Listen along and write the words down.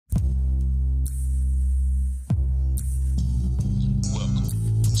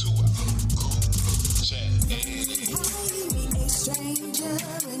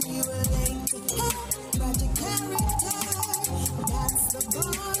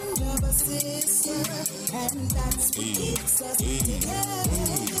Don't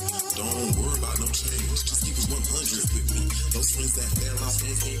worry about no change. Just keep it 100 with me. Those friends that fell off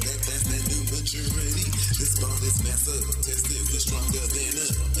and came back, that's that new maturity. This bond is massive. Tested, we're stronger than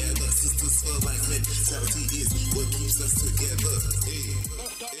ever. Sisters for life mentality is what keeps us together.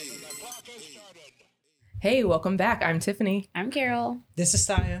 Hey, welcome back. I'm Tiffany. I'm Carol. This is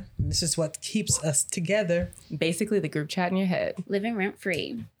Saya. This is what keeps us together. Basically, the group chat in your head. Living rent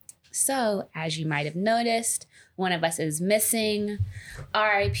free. So, as you might have noticed, one of us is missing.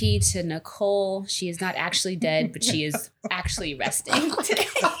 R.I.P. to Nicole. She is not actually dead, but she is actually resting today.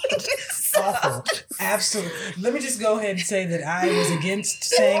 Awful. Absolutely. Let me just go ahead and say that I was against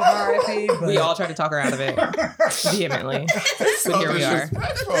saying R.I.P. But We all tried to talk her out of it vehemently. But here we are.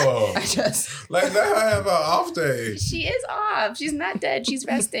 I just Like, let her have an off day. She is off. She's not dead. She's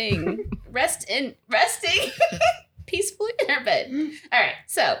resting. Resting peacefully in her bed. All right.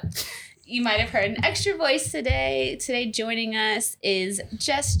 So you might have heard an extra voice today. Today joining us is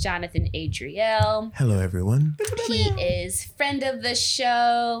just Jonathan Adriel. Hello, everyone. He is friend of the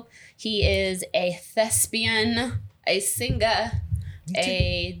show. He is a thespian, a singer,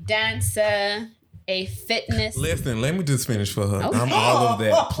 a dancer, a fitness. Listen, let me just finish for her. Okay. I'm all of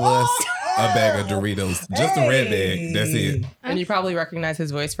that plus a bag of Doritos. Just a red bag. That's it. and you probably recognize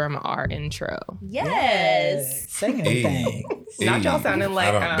his voice from our intro. Yes. Singing Hey. thing. Not y'all sounding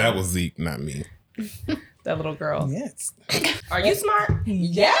like that was Zeke, not me. that little girl. Yes. Are you smart?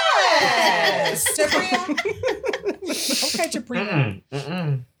 Yes. Jabria. Okay,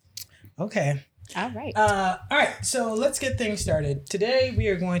 Jabria. Okay. All right. All right, so let's get things started. Today we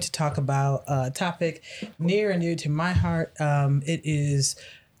are going to talk about a topic near and dear to my heart. It is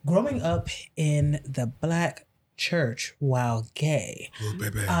growing up in the Black church while gay. Oh,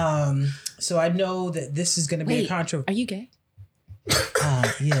 baby. So I know that this is going to be a Wait, controversy. are you gay?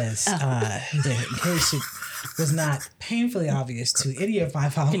 Yes. In case it was not painfully obvious to any of my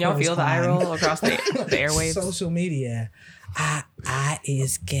followers. Can y'all feel the eye on roll across the airwaves? social media. I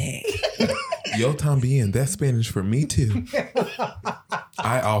is gay. Yo también, that's Spanish for me too.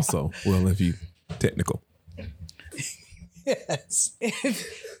 I also, well, if you technical. Yes.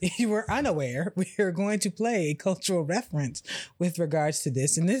 If you were unaware, we are going to play a cultural reference with regards to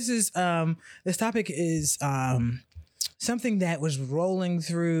this. And this topic is something that was rolling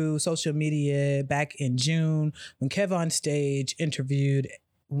through social media back in June when Kev on Stage interviewed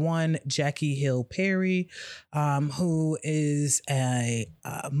one Jackie Hill Perry, who is a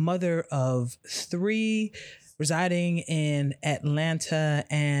mother of three residing in Atlanta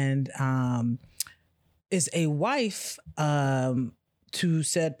and is a wife to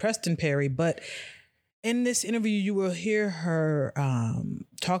said Preston Perry. But in this interview, you will hear her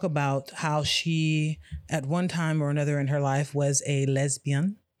talk about how she, at one time or another in her life, was a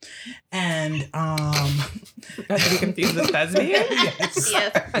lesbian. And Not to be confused with thespian. yes.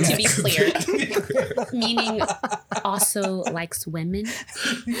 Yes. To be clear, meaning also likes women.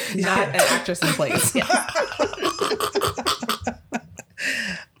 Not an actress in place.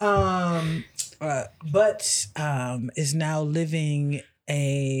 But is now living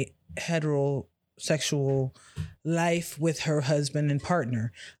a heterosexual life with her husband and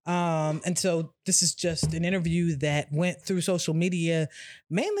partner. And so this is just an interview that went through social media,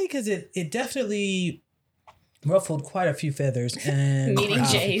 mainly because it definitely ruffled quite a few feathers. And Meaning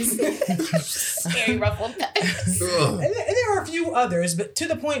Jay's. Scary ruffled feathers. And there are a few others, but to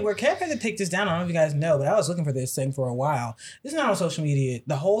the point where Kev had to take this down. I don't know if you guys know, but I was looking for this thing for a while. It's not on social media.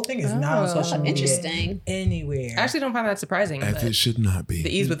 The whole thing is not on social media. Interesting. Anywhere. I actually don't find that surprising. As but it should not be. the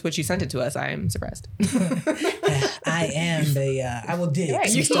ease with which you sent it to us, I am surprised. I am I will dig. Right.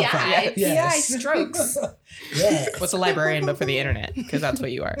 some stuff out. PI Yes. strokes. Yes. What's a librarian but for the internet? Because that's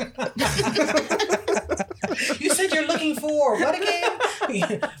what you are. You said you're looking for what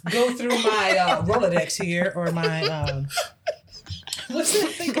again? Go through my Rolodex here or my what's that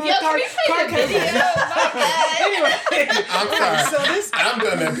thing called? Yo, can we play the video? My bad. Anyway, I'm sorry. so this I'm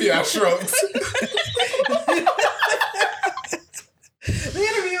done at PR strokes. the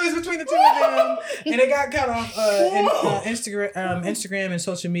interview is between the two of them, and it got cut off in Instagram and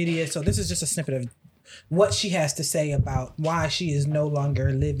social media. So this is just a snippet of what she has to say about why she is no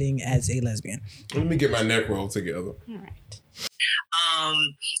longer living as a lesbian. Let me get my neck roll together. All right.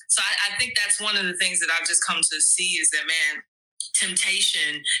 So I think that's one of the things that I've just come to see is that, man,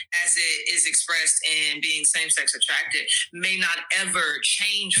 temptation as it is expressed in being same-sex attracted may not ever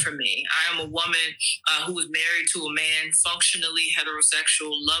change for me. I am a woman who is married to a man, functionally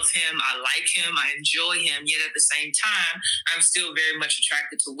heterosexual, love him, I like him, I enjoy him, yet at the same time, I'm still very much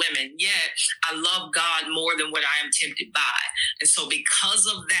attracted to women. Yet I love God more than what I am tempted by. And so because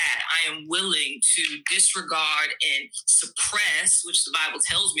of that, I am willing to disregard and suppress, which the Bible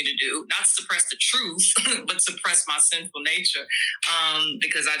tells me to do, not suppress the truth, but suppress my sinful nature.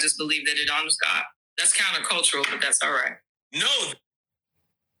 Because I just believe that it honors God. That's countercultural, but that's all right. No.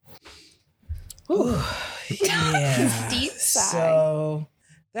 Ooh, yeah. Deep sigh. So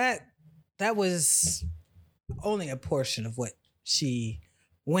that was only a portion of what she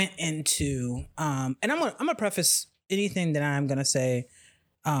went into. And I'm gonna preface anything that I'm gonna say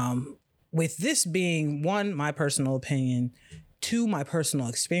with this being 1, my personal opinion, 2, my personal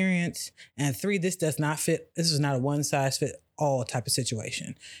experience, and 3, this is not a one size fit all type of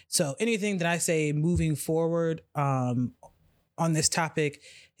situation. So anything that I say moving forward on this topic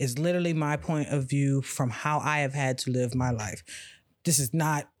is literally my point of view from how I have had to live my life. This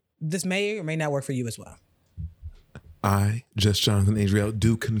may or may not work for you as well. I, Just Jonathan Adriel,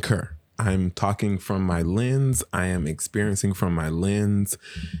 do concur. I'm talking from my lens. I am experiencing from my lens.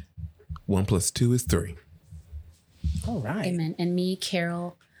 1 + 2 is 3. All right. Amen. And me,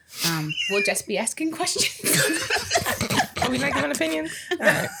 Carol, will just be asking questions. Are we not giving opinions? All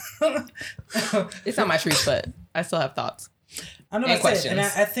right. It's not my truth, but I still have thoughts. I know and questions. And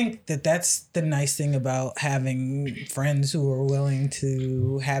I think that's the nice thing about having friends who are willing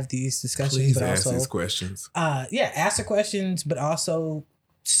to have these discussions. Please but ask also, these questions. Ask the questions, but also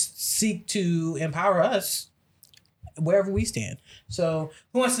seek to empower us wherever we stand. So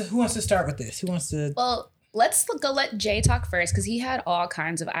who wants to start with this? Who wants to? Well, let's go let Jay talk first because he had all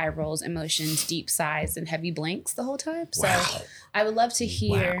kinds of eye rolls, emotions, deep sighs, and heavy blinks the whole time. So Wow. I would love to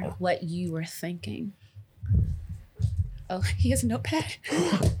hear Wow. what you were thinking. Oh, he has a notepad.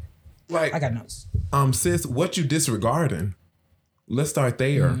 Like, I got notes. sis, what you disregarding? Let's start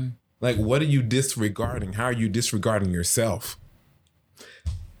there. Mm-hmm. Like, what are you disregarding? How are you disregarding yourself?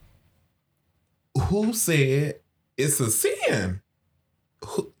 Who said it's a sin?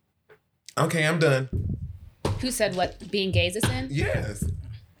 Okay, I'm done. Who said what being gay is a sin? Yes.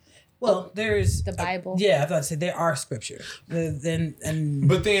 Well, there's The Bible. I thought to say there are scriptures. But then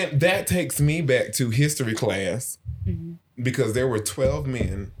that takes me back to history class because there were 12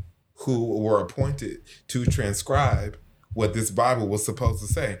 men who were appointed to transcribe what this Bible was supposed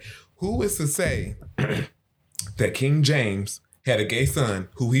to say. Who is to say that King James had a gay son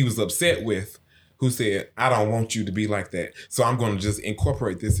who he was upset with, who said, I don't want you to be like that, so I'm going to just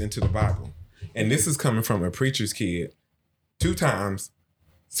incorporate this into the Bible. And this is coming from a preacher's kid 2 times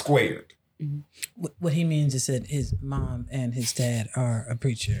squared. what he means is that his mom and his dad are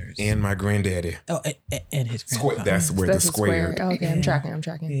preachers. And my granddaddy. Oh, and his Square. grandfather. That's where That's the a square. squared. Oh, okay, I'm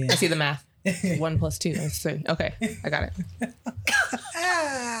tracking. Yeah. I see the math. 1 + 2 is 3. Okay, I got it.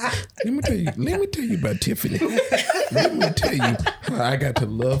 Let me tell you about Tiffany. Let me tell you how I got to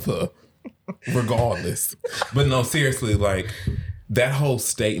love her regardless. But no, seriously, like that whole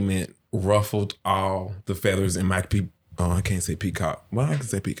statement ruffled all the feathers in my I can't say peacock. Well, I can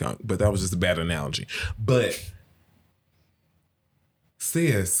say peacock, but that was just a bad analogy. But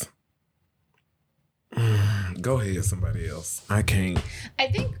sis, go ahead, somebody else. I can't. I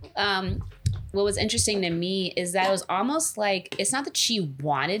think what was interesting to me is that it was almost like it's not that she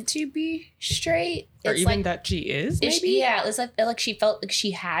wanted to be straight, Or it's even like, that she is, maybe? it's like she felt like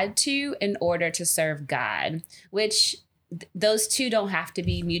she had to in order to serve God, which those two don't have to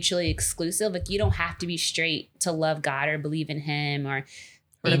be mutually exclusive. Like you don't have to be straight to love God or believe in Him or to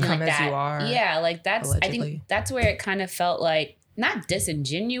anything come like as that. you are, Yeah, like I allegedly. think that's where it kind of felt like not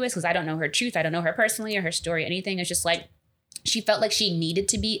disingenuous because I don't know her truth, I don't know her personally or her story, anything. It's just like she felt like she needed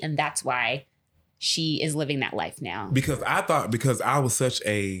to be, and that's why she is living that life now. Because I was such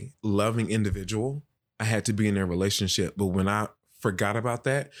a loving individual, I had to be in a relationship. But when I forgot about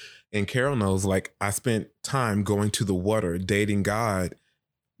that, and Carol knows, like I spent time going to the water, dating God.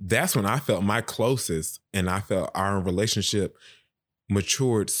 That's when I felt my closest, and I felt our relationship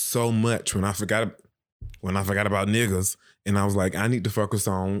matured so much when I forgot about niggas, and I was like, I need to focus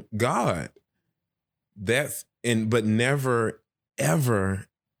on God. But never, ever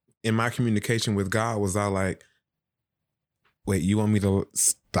in my communication with God was I like, wait, you want me to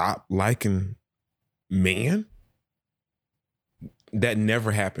stop liking men? That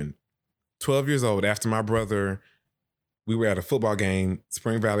never happened. 12 years old, after my brother, we were at a football game,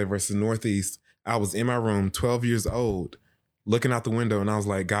 Spring Valley versus Northeast. I was in my room, 12 years old, looking out the window, and I was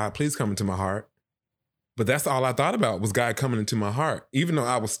like, God, please come into my heart. But that's all I thought about was God coming into my heart, even though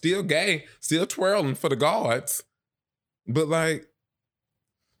I was still gay, still twirling for the gods. But like,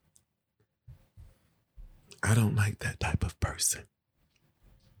 I don't like that type of person.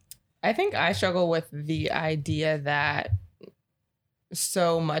 I think I struggle with the idea that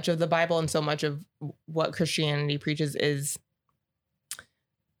so much of the Bible and so much of what Christianity preaches is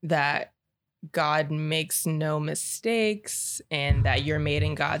that God makes no mistakes and that you're made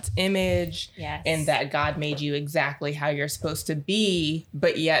in God's image. Yes. And that God made you exactly how you're supposed to be.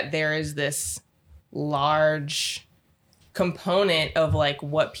 But yet there is this large component of like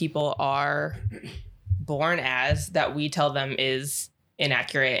what people are born as that we tell them is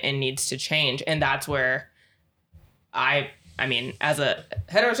inaccurate and needs to change. And that's where I mean, as a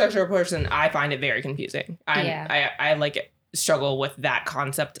heterosexual person, I find it very confusing. I like it. Struggle with that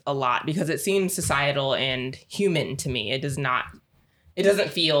concept a lot because it seems societal and human to me. It doesn't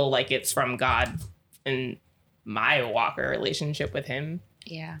feel like it's from God in my walk or relationship with him.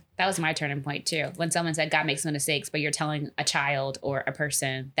 Yeah, that was my turning point too. When someone said God makes no mistakes, but you're telling a child or a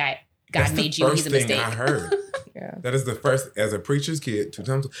person that God made you, he's a mistake. That's the first thing I heard. Yeah. That is the first, as a preacher's kid, 2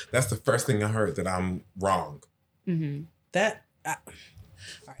 times, that's the first thing I heard, that I'm wrong. Mm-hmm. All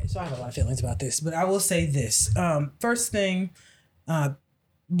right, so I have a lot of feelings about this, but I will say this. First thing,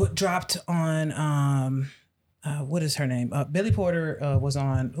 what dropped on, what is her name? Billy Porter was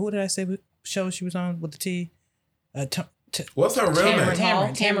on, who did I say show she was on with the T? What's her real name?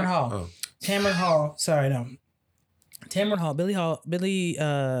 Tamron Hall. Oh. Tamron Hall. Sorry, no. Tamron Hall. Billy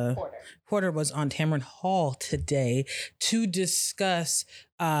Porter was on Tamron Hall today to discuss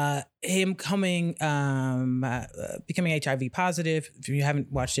him becoming HIV positive. If you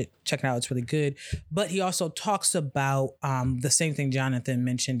haven't watched it, check it out. It's really good. But he also talks about the same thing Jonathan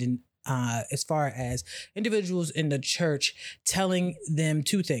mentioned in as far as individuals in the church telling them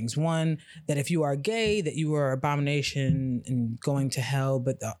 2 things. One, that if you are gay, that you are abomination and going to hell,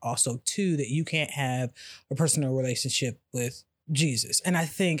 but also 2, that you can't have a personal relationship with Jesus. And I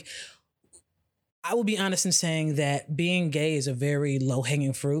think I will be honest in saying that being gay is a very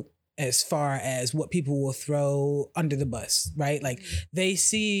low-hanging fruit as far as what people will throw under the bus, right? Like they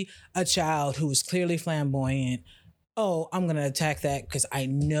see a child who is clearly flamboyant. Oh, I'm going to attack that because I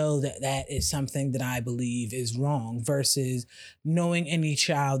know that that is something that I believe is wrong, versus knowing any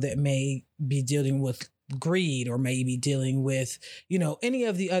child that may be dealing with greed or maybe dealing with, any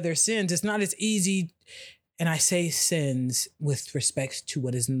of the other sins. It's not as easy. And I say sins with respect to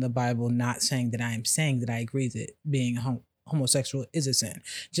what is in the Bible, not saying that I am saying that I agree that being homosexual is a sin.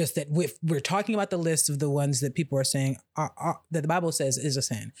 Just that we're talking about the list of the ones that people are saying that the Bible says is a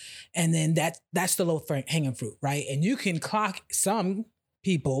sin. And then that's the low hanging fruit, right? And you can clock some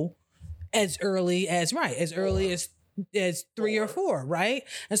people as early as 3 or 4, right?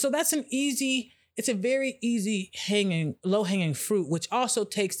 And so that's it's a very easy low hanging fruit, which also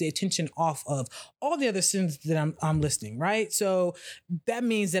takes the attention off of all the other sins that I'm listing, right? So that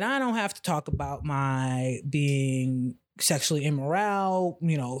means that I don't have to talk about my being sexually immoral,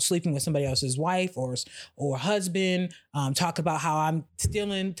 sleeping with somebody else's wife or husband, talk about how I'm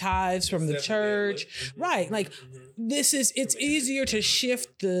stealing tithes from the church, right? Like it's easier to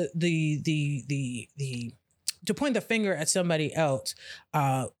shift to point the finger at somebody else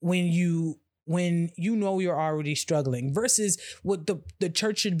when you know you're already struggling, versus what the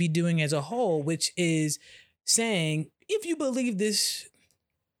church should be doing as a whole, which is saying, if you believe this,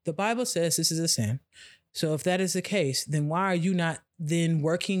 the Bible says this is a sin. So if that is the case, then why are you not then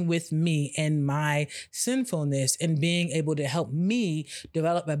working with me and my sinfulness and being able to help me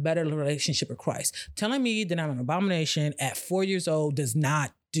develop a better relationship with Christ? Telling me that I'm an abomination at 4 years old does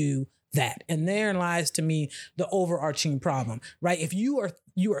not do that. And therein lies, to me, the overarching problem, right? If you are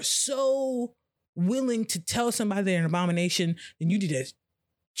so willing to tell somebody they're an abomination, then you need to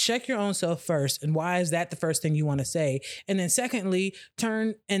check your own self first. And why is that the first thing you want to say? And then secondly,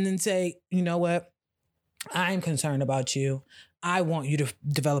 turn and then say, you know what? I'm concerned about you. I want you to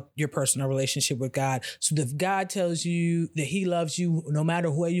develop your personal relationship with God. So if God tells you that he loves you no matter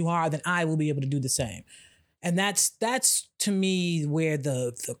who you are, then I will be able to do the same. And that's to me where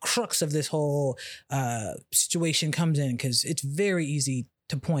the crux of this whole situation comes in, because it's very easy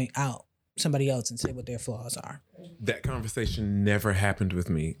to point out somebody else and say what their flaws are. That conversation never happened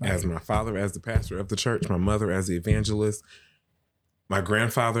with me. Right. As my father, as the pastor of the church, my mother as the evangelist, my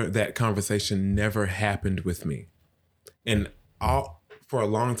grandfather, that conversation never happened with me. And for a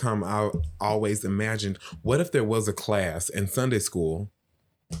long time, I always imagined, what if there was a class in Sunday school,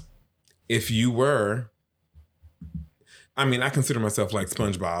 if you were, I consider myself like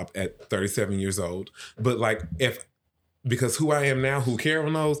SpongeBob at 37 years old, but like if because who I am now, who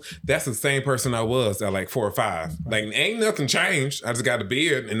Carol knows, that's the same person I was at like 4 or 5. Like, ain't nothing changed. I just got a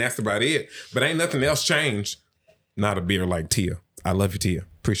beard, and that's about it. But ain't nothing else changed. Not a beard like Tia. I love you, Tia.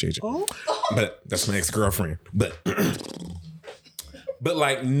 Appreciate you. Oh. But that's my ex-girlfriend. But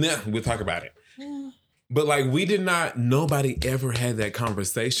like, nah, we'll talk about it. But like, nobody ever had that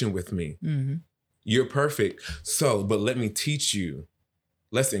conversation with me. Mm-hmm. You're perfect. So, but let me teach you.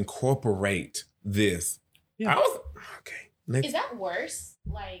 Let's incorporate this. Yeah. Okay. Next. Is that worse?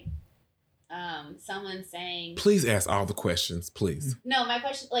 Like, someone saying... Please ask all the questions, please. No, my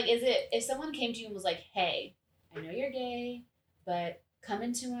question, like, is it, if someone came to you and was like, hey, I know you're gay, but come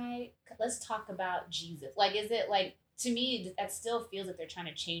into let's talk about Jesus. Like, is it like, to me, that still feels like they're trying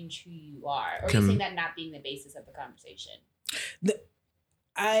to change who you are. Or are you saying that not being the basis of the conversation?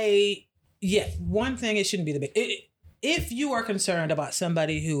 One thing, it shouldn't be the if you are concerned about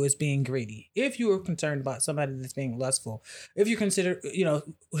somebody who is being greedy, if you are concerned about somebody that's being lustful, if you consider,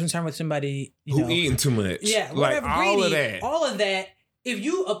 concerned with somebody who eating too much, like all of that. If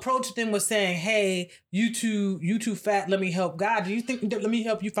you approach them with saying, "Hey, you too fat. Let me help God." Let me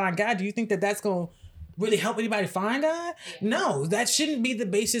help you find God? Do you think that that's going to really help anybody find God? Yeah. No, that shouldn't be the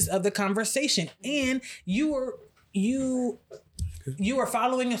basis of the conversation. And you are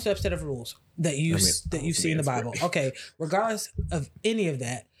following a subset of rules that you see in the Bible. Okay, regardless of any of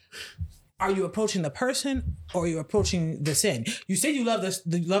that, are you approaching the person or are you approaching the sin? You say you love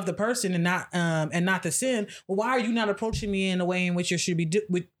the person and not the sin. Well, why are you not approaching me in a way in which you should be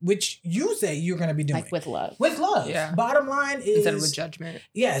which you say you're going to be doing? Like with love. With love. Yeah. Bottom line is, instead of with judgment.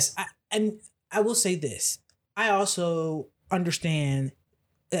 Yes, and I will say this. I also understand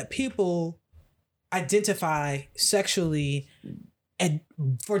that people identify sexually and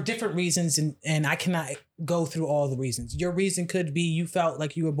for different reasons, and I cannot go through all the reasons. Your reason could be you felt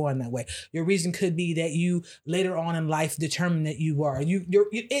like you were born that way. Your reason could be that you later on in life determined that you are.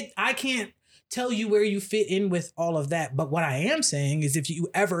 I can't tell you where you fit in with all of that. But what I am saying is, if you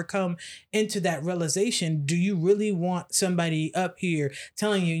ever come into that realization, do you really want somebody up here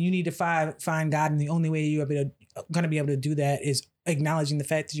telling you need to find God, and the only way you're going to be able to do that is acknowledging the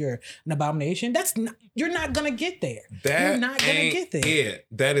fact that you're an abomination? You're not gonna get there. You're not gonna get there.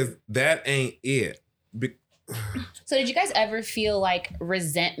 That ain't it. So did you guys ever feel like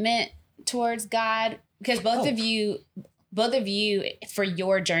resentment towards God? Because both of you, for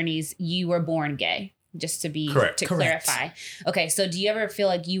your journeys, you were born gay. Just to clarify. Okay, so do you ever feel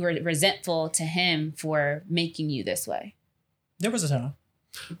like you were resentful to him for making you this way? There was a time.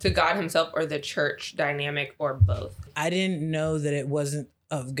 To God himself or the church dynamic or both? I didn't know that it wasn't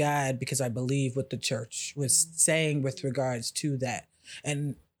of God because I believe what the church was saying with regards to that.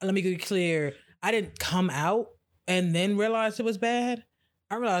 And let me be clear, I didn't come out and then realize it was bad.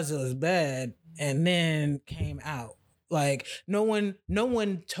 I realized it was bad and then came out. Like no one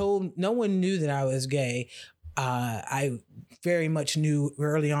knew that I was gay. I very much knew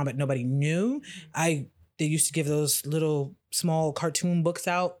early on, but nobody knew. They used to give those little small cartoon books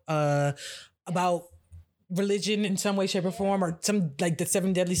out about religion in some way, shape, or form, or some like the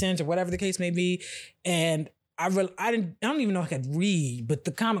 7 deadly sins or whatever the case may be. And I don't even know if I could read, but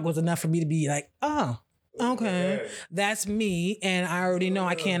the comic was enough for me to be like, oh, okay, that's me, and I already know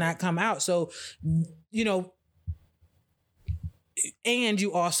I cannot come out. So, and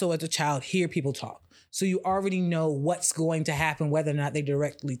you also as a child hear people talk, so you already know what's going to happen, whether or not they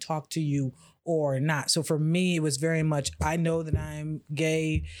directly talk to you or not. So for me, it was very much, I know that I'm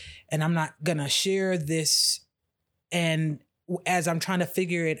gay and I'm not gonna share this. And as I'm trying to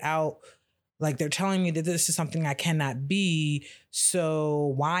figure it out, like they're telling me that this is something I cannot be.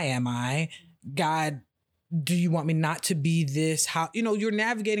 So why am I? God, do you want me not to be this? How, you're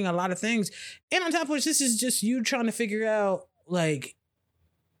navigating a lot of things. And on top of which, this is just you trying to figure out like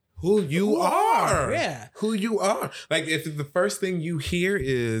who you are. Yeah. Who you are. Like if the first thing you hear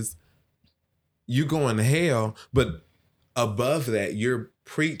is you going to hell, but above that, you're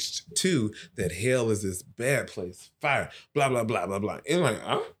preached to that hell is this bad place, fire, blah, blah, blah, blah, blah. It's like,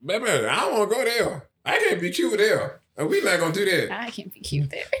 baby, I don't want to go there. I can't be cute there. We're not going to do that. I can't be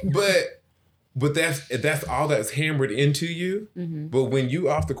cute there. But that's all that's hammered into you. Mm-hmm. But when you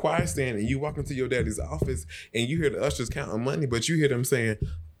off the choir stand and you walk into your daddy's office and you hear the ushers counting money, but you hear them saying,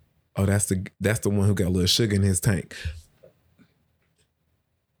 oh, that's the one who got a little sugar in his tank.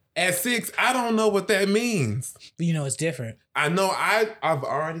 At 6, I don't know what that means. But it's different. I know I've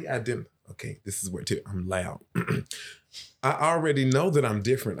already identified. Okay, this is where I'm loud. I already know that I'm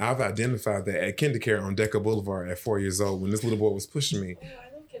different. I've identified that at KinderCare on Decker Boulevard at 4 years old when this little boy was pushing me. Oh,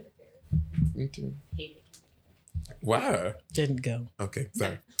 I love KinderCare. Me too. Why? Didn't go. Okay,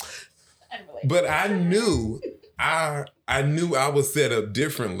 sorry. But I knew I knew I was set up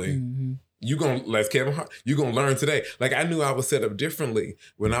differently. Mhm. You gonna, like Kevin Hart, you gonna learn today. Like I knew I was set up differently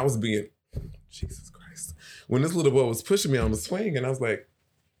when I was being, Jesus Christ, when this little boy was pushing me on the swing, and I was like,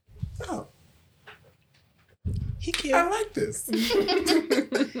 oh, He cute. I like this.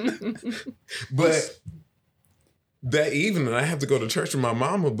 But that evening, I have to go to church with my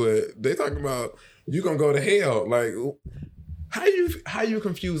mama. But they talking about you gonna go to hell. Like how you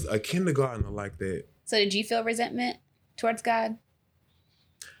confuse a kindergartner like that? So did you feel resentment towards God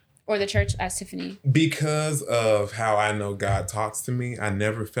or the church? Asked Tiffany. Because of how I know God talks to me, I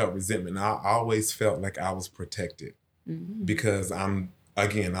never felt resentment. I always felt like I was protected because I'm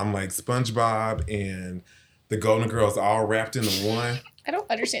like SpongeBob and the Golden Girls all wrapped into one. I don't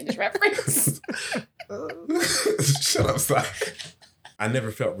understand this reference. Shut up, Si. I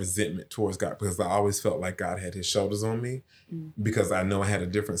never felt resentment towards God because I always felt like God had his shoulders on me because I know I had a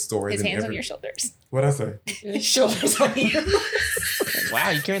different story. His than hands on your shoulders. What'd I say? His shoulders on you.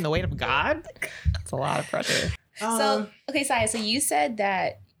 Wow, you carrying the weight of God? That's a lot of pressure. So, okay, Saya, so you said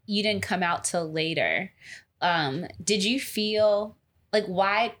that you didn't come out till later. Did you feel, like,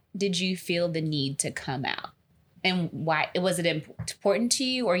 why did you feel the need to come out? And why, was it important to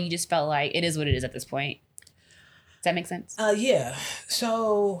you, or you just felt like it is what it is at this point? Does that make sense? Yeah.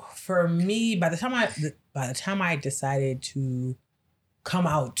 So for me, by the time I decided to come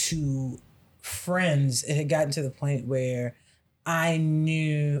out to friends, it had gotten to the point where I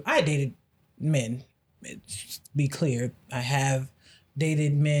knew I dated men. Let's be clear, I have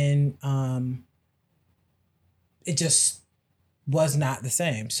dated men. It just was not the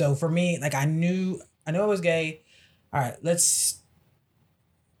same. So for me, like I knew I was gay. All right, let's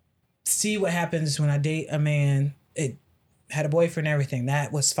see what happens when I date a man. It had a boyfriend and everything.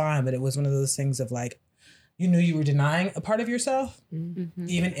 That was fine, but it was one of those things of like, you knew you were denying a part of yourself,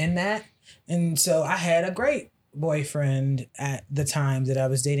 even in that. And so I had a great boyfriend at the time that I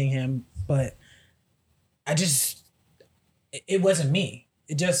was dating him, but it wasn't me.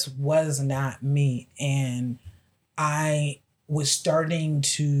 It just was not me. And I was starting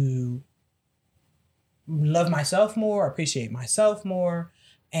to love myself more, appreciate myself more.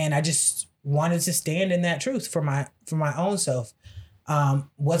 And I just wanted to stand in that truth for my own self.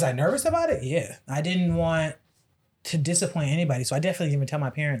 Was I nervous about it? Yeah. I didn't want to disappoint anybody. So I definitely didn't even tell my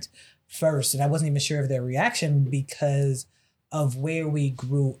parents first. And I wasn't even sure of their reaction because of where we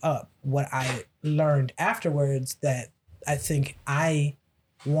grew up. What I learned afterwards, that I think I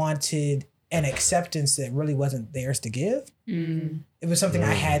wanted an acceptance that really wasn't theirs to give. It was something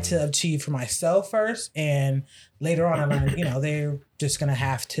I had to achieve for myself first. And later on I learned, they're just going to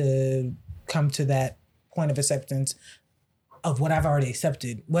have to come to that point of acceptance of what I've already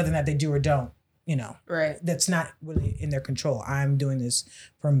accepted, whether or not they do or don't, Right. That's not really in their control. I'm doing this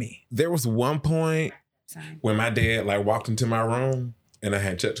for me. There was one point when my dad walked into my room and I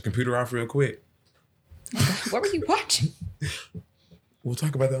had checked the computer off real quick. What were you watching? We'll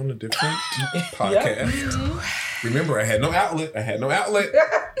talk about that on a different podcast. Remember, I had no outlet.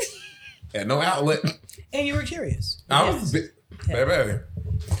 And you were curious. I was baby.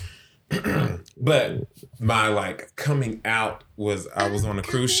 But my coming out was I was on a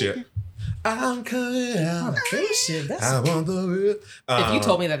cruise ship. I'm coming out. On a cruise ship. I want the real. If you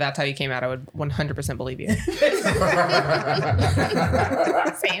told me that that's how you came out, I would 100% believe you.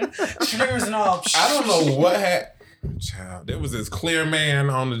 Same. Streamers and all. I don't know what happened. Child, there was this clear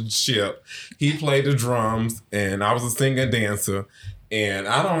man on the ship. He played the drums, and I was a singer and dancer. And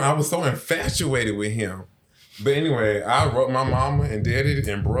I was so infatuated with him. But anyway, I wrote my mama and daddy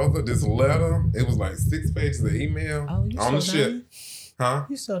and brother this letter. It was 6 pages of email on the ship. Nice. Huh?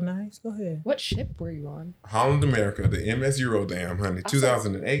 You're so nice. Go ahead. What ship were you on? Holland America, the MS Eurodam, honey.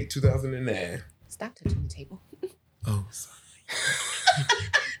 2008, 2009. Stop touching the table. Oh, sorry.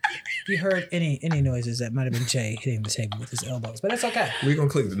 If you heard any noises, that might have been Jay hitting the table with his elbows, but that's okay. We're going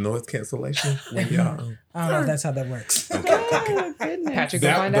to click the noise cancellation when y'all. I don't know if that's how that works. Oh, goodness. Patrick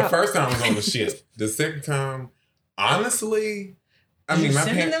will find The out. first time I was on the ship. The second time, honestly, I mean, you my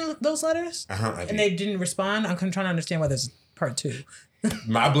sending parents. them those letters? I And they didn't respond? I'm trying to understand why there's part 2.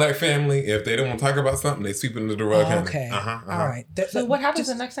 My black family, if they don't want to talk about something, they sweep it under the rug. honey. Okay. Uh-huh. All right. So what happens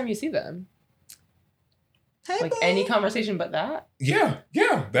the next time you see them? Hey, boo. Any conversation but that? Yeah.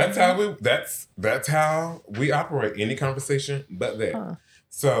 That's how we operate. Any conversation but that. Huh.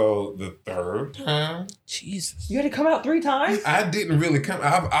 So the third time, Jesus. You had to come out 3 times? I didn't really come.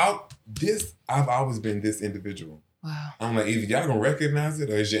 I've always been this individual. Wow. I'm like, either y'all gonna recognize it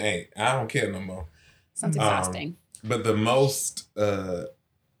or you ain't. I don't care no more. Sounds exhausting. But the most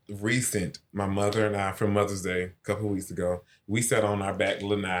recent. My mother and I, for Mother's Day, a couple of weeks ago, we sat on our back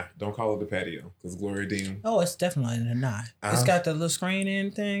lanai. Don't call it the patio, because Gloria Dean. Oh, it's definitely a lanai. It's got the little screen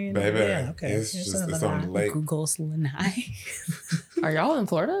in thing. Baby, Yeah, okay. it's on the lake. Google's lanai. Are y'all in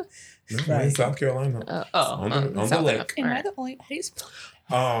Florida? No, we're in Right. South Carolina. On the South lake. Am I Alright. the only? How do you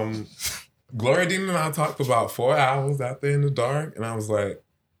spell? Gloria Dean and I talked for about 4 hours out there in the dark, and I was like,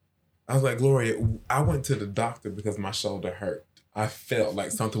 Gloria, I went to the doctor because my shoulder hurt. I felt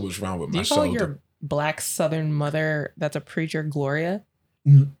like something was wrong with Do my you call shoulder. your black Southern mother that's a preacher Gloria?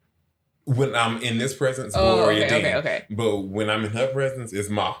 When I'm in this presence, Oh, Gloria okay, Dean. okay. But when I'm in her presence, it's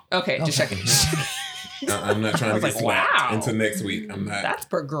Ma. Okay, just Okay. checking. I'm not trying I to was get like, slapped wow. until next week. I'm not. That's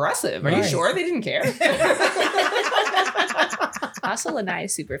progressive. Are you Right. sure they didn't care? Also, lanai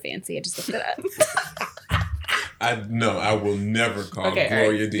is super fancy. I just looked it up. I will never call Okay, Gloria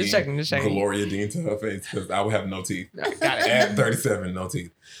all right. Dean Just checking. Gloria Dean to her face because I will have no teeth. Got it. At 37, no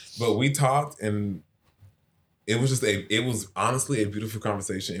teeth. But we talked, and it was honestly a beautiful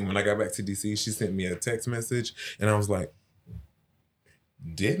conversation. And when I got back to DC, she sent me a text message, and I was like,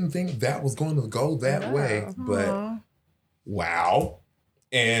 didn't think that was going to go that way, but Aw. wow.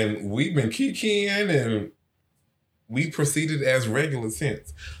 And we've been kikiing, and we proceeded as regular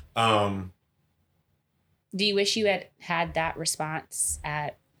since. Do you wish you had had that response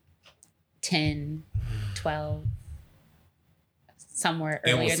at 10, 12, somewhere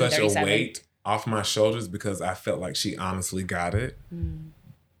It earlier was than such 37? a weight off my shoulders because I felt like she honestly got it.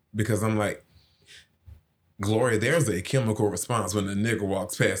 Because I'm like, Gloria, there's a chemical response when a nigga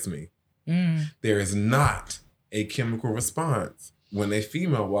walks past me. There is not a chemical response when a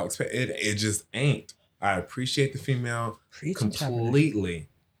female walks past. It just ain't. I appreciate the female completely.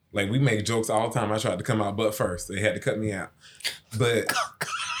 Like, we make jokes all the time. I tried to come out butt first. They had to cut me out. But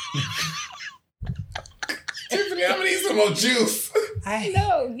Tiffany, I'm gonna need some more juice.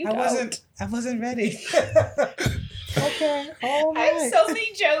 No, you I don't. wasn't ready. Okay. All I have right. so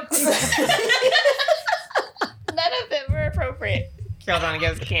many jokes. None of them were appropriate. Carolina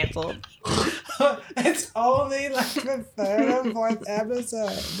gets canceled. It's only like the third or fourth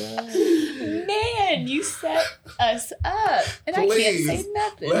episode. No. Man, you set us up, and I can't say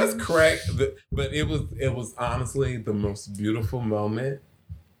nothing. Let's crack. But it was honestly the most beautiful moment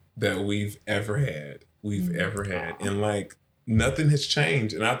that we've ever had. And like nothing has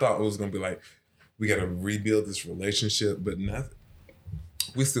changed. And I thought it was gonna be like, we gotta rebuild this relationship, but nothing.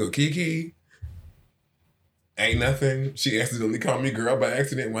 We still kiki. Ain't nothing. She accidentally called me girl by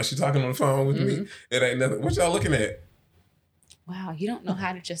accident while she talking on the phone with me. It ain't nothing. What y'all looking at? Wow, you don't know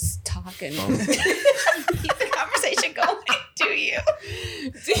how to just talk and Oh. keep the conversation going, do you?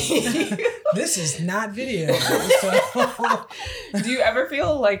 This is not video. So. Do you ever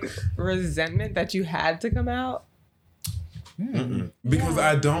feel like resentment that you had to come out? Because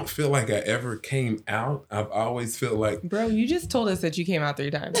I don't feel like I ever came out. I've always felt like, Bro, you just told us that you came out 3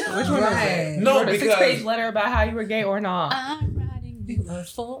 times. Which one is Right. it? No, You wrote a because- 6-page letter about how you were gay or not. I'm riding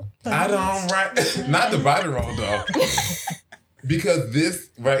beautiful. I don't write, not the body roll though. Because this,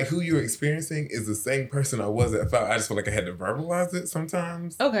 right, who you're experiencing is the same person I was at 5. I just feel like I had to verbalize it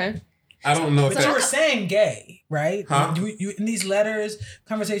sometimes. Okay. I don't know if But you were that. saying gay, right? Huh? You in these letters,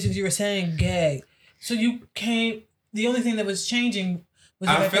 conversations, you were saying gay. So you came. The only thing that was changing was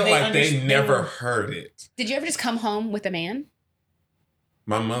the I fact that felt like they understood- never heard it. Did you ever just come home with a man?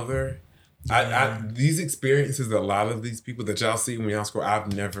 My mother, I these experiences, a lot of these people that y'all see when y'all scroll,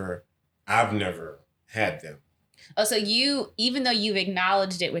 I've never had them. Oh, so you, even though you've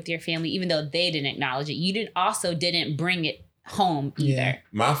acknowledged it with your family, even though they didn't acknowledge it, you didn't bring it home either. Yeah.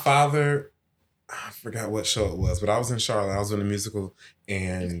 My father, I forgot what show it was, but I was in Charlotte. I was in a musical,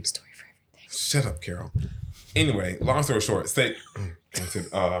 and Story for everything. shut up, Carol. Anyway, long story short,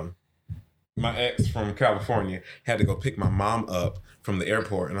 my ex from California had to go pick my mom up from the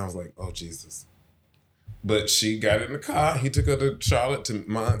airport, and I was like, oh, Jesus. But she got in the car. He took her to Charlotte, to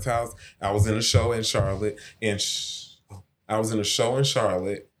my aunt's house. I was in a show in Charlotte, and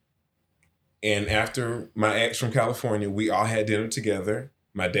and after my ex from California, we all had dinner together.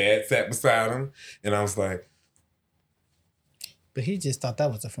 My dad sat beside him, and I was like, But he just thought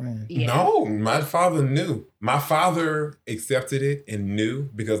that was a friend. Yeah. no, my father knew. My father accepted it and knew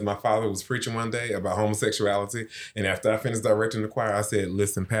because my father was preaching one day about homosexuality. And after I finished directing the choir, I said,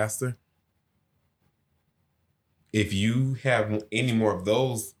 listen, Pastor, if you have any more of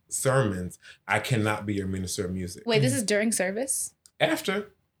those sermons, I cannot be your minister of music. Wait, this is during service?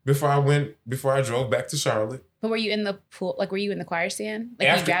 Before I drove back to Charlotte. But were you in the pool? Like, were you in the choir stand? Like,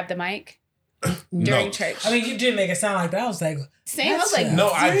 you After- grabbed the mic? during No. church? I mean, you did make it sound like that. I was like, Same. I was like, No,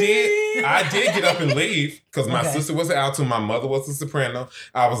 I did get up and leave because my Okay. sister was an alto, my mother was a soprano.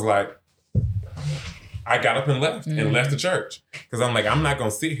 I was like, I got up and left and left the church because I'm like, I'm not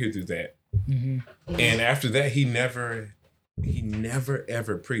gonna sit here through that. And after that, he never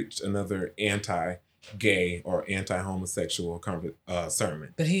ever preached another anti-gay or anti-homosexual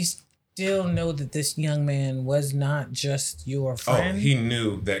sermon. but he still know that this young man was not just your friend. Oh, he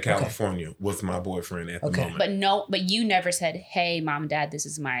knew that California was my boyfriend at the Okay. moment. but you never said, "Hey, mom, dad, this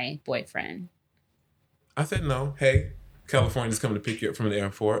is my boyfriend." I said no. Hey, California's coming to pick you up from the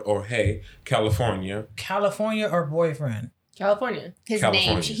airport, or hey, California. California or boyfriend? California. His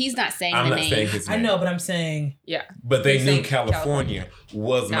California. name. He's not saying I'm the not name. saying his name. I know, but I'm saying, Yeah. But they You're knew saying California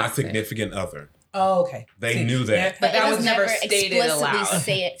was my Not saying. significant other. oh, okay. They knew that. But That it was was never never stated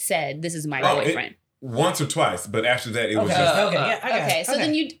explicitly aloud. said, "This is my Oh, boyfriend." Once or twice, but after that, it was Okay, just. okay, yeah, I got Okay, it. so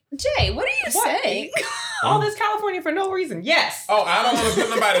then you, Jay, what are you What? saying? All this California for no reason. Yes. Oh, I don't want to put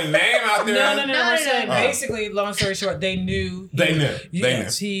nobody's name out there. No. No, We're no, saying no. basically, long story short, they knew. They knew.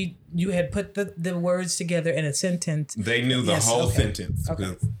 Yes, you had put the words together in a sentence. They knew the Yes, whole okay. sentence. Okay.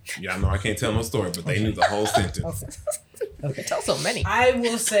 Because, yeah, I know I can't tell no story, but they knew the whole sentence. Okay. Tell so many. I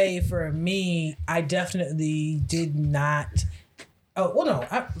will say for me, I definitely did not. Oh well,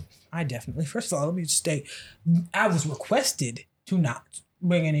 no, I definitely. First of all, let me just state, I was requested to not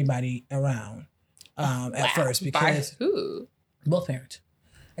bring anybody around at first By because who? both parents.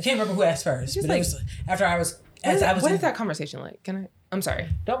 I can't remember who asked first, Just but like- it was after I was. What, As is, I was what in, is that conversation like? Can I? I'm sorry.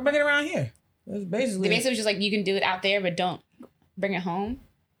 Don't bring it around here. It was basically. They basically was just like, you can do it out there, but don't bring it home.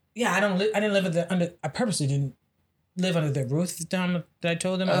 Yeah, I didn't live under. I purposely didn't live under their roof the time that I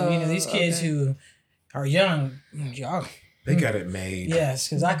told them. These kids okay. who are young, y'all. They got it made. Yes,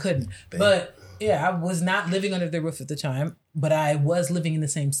 because I couldn't. But yeah, I was not living under their roof at the time, but I was living in the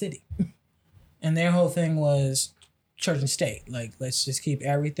same city, and their whole thing was church and state. Like, let's just keep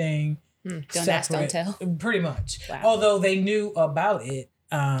everything. Don't ask, don't tell. Pretty much. Wow. Although they knew about it.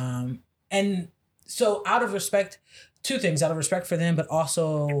 And so out of respect, two things, out of respect for them, but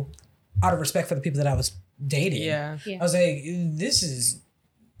also out of respect for the people that I was dating. Yeah. Yeah. I was like, this is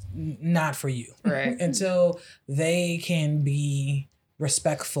not for you. Right. Until they can be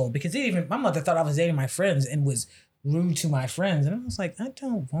respectful. Because my mother thought I was dating my friends and was rude to my friends. And I was like, I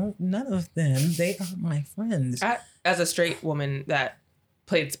don't want none of them. They are my friends. As a straight woman that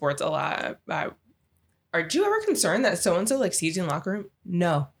played sports a lot, are you ever concerned that so and so like sees you in the locker room?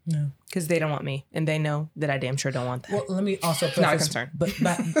 No, because they don't want me, and they know that I damn sure don't want that. Well, let me also preface, Not a concern. But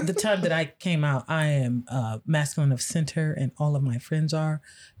by the time that I came out, I am masculine of center, and all of my friends are,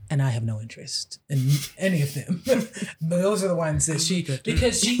 and I have no interest in any of them. But those are the ones that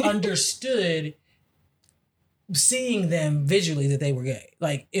because she understood seeing them visually that they were gay.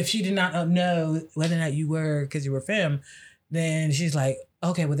 Like if she did not know whether or not you were because you were femme, then she's like,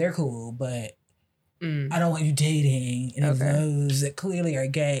 okay, well they're cool, but I don't want you dating any of those that clearly are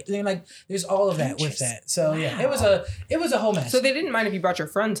gay. I mean, like, there's all of that with that. So yeah, it was a whole mess. So they didn't mind if you brought your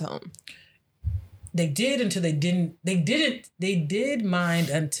friends home. They did until they didn't. They did mind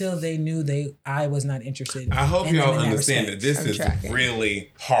until they knew I was not interested. I hope in them y'all in that understand that respect. this I'm is tracking.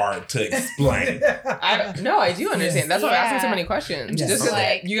 really hard to explain. No, I do understand. That's why I'm asking so Yeah. many questions. Yes. Just 'cause,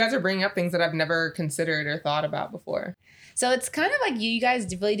 Like- you guys are bringing up things that I've never considered or thought about before. So it's kind of like you guys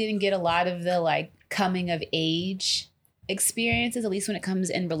really didn't get a lot of the like coming of age experiences, at least when it comes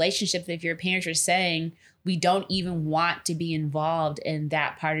in relationships. If your parents are saying we don't even want to be involved in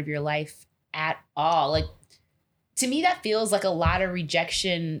that part of your life at all, like to me that feels like a lot of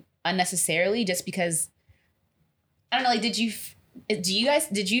rejection unnecessarily, just because I don't know. Like, did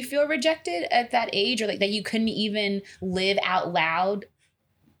you feel rejected at that age, or like that you couldn't even live out loud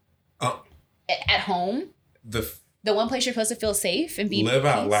at home? The one place you're supposed to feel safe and be Live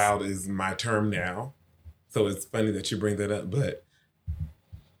at out peace? loud is my term now. So it's funny that you bring that up. But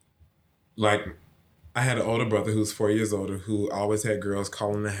like, I had an older brother who's 4 years older who always had girls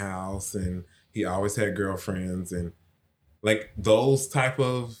calling the house, and he always had girlfriends, and like those type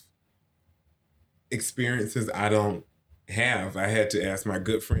of experiences I don't have. I had to ask my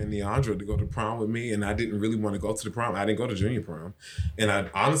good friend Neandra to go to prom with me, and I didn't really want to go to the prom. I didn't go to junior prom, and I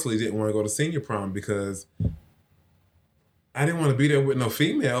honestly didn't want to go to senior prom because I didn't want to be there with no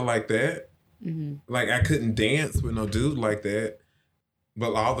female like that. Mm-hmm. Like, I couldn't dance with no dude like that.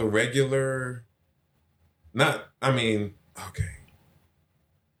 But all the regular, but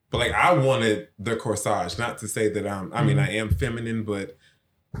like, I wanted the corsage. Not to say that I am feminine, but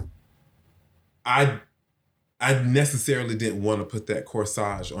I necessarily didn't want to put that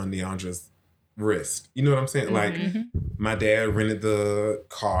corsage on Neandra's wrist. You know what I'm saying? Like, My dad rented the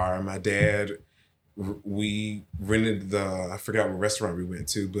car. My dad, we rented I forgot what restaurant we went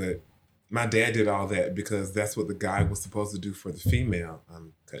to, but my dad did all that because that's what the guy was supposed to do for the female.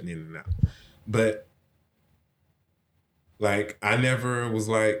 I'm cutting in and out. But like, I never was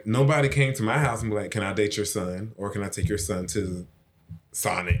like, nobody came to my house and be like, can I date your son? Or can I take your son to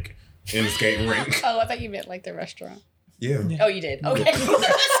Sonic in the skating rink? Oh, I thought you meant like the restaurant. Yeah. Oh, you did? Okay.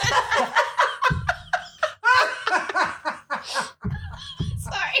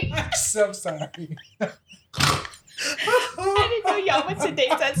 Sorry. I'm so sorry. I didn't know y'all went to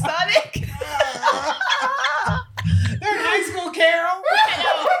dates at Sonic. They're in high school, Carol. I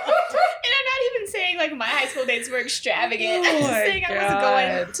know. And I'm not even saying like my high school dates were extravagant. I'm just saying I wasn't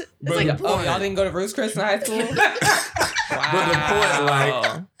going to. But Like, the oh, point- y'all didn't go to Ruth's Chris in high school? Wow. But the point,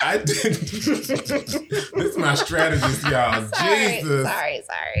 like, I did. This is my strategist, y'all. Jesus.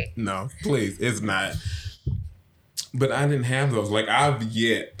 Sorry. No, please, it's not. But I didn't have those. Like, I've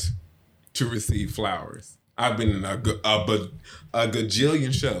yet to receive flowers. I've been in a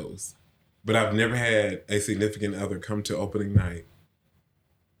gajillion shows, but I've never had a significant other come to opening night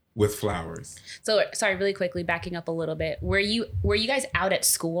with flowers. So sorry, really quickly, backing up a little bit. Were you guys out at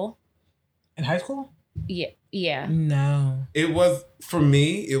school? In high school? Yeah. No. It was, for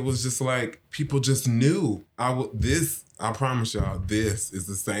me, it was just like, people just knew. I promise y'all, this is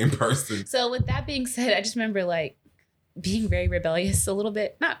the same person. So with that being said, I just remember like being very rebellious a little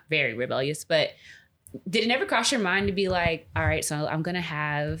bit. Not very rebellious, but did it never cross your mind to be like, all right, so I'm going to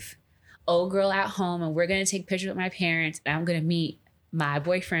have old girl at home and we're going to take pictures with my parents and I'm going to meet my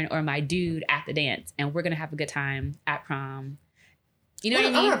boyfriend or my dude at the dance and we're going to have a good time at prom. You know what I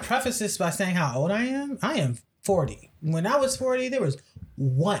mean? I'm going to preface this by saying how old I am. I am 40. When I was 40, there was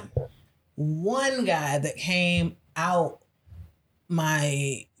one guy that came out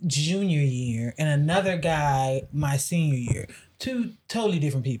my junior year and another guy my senior year. Two totally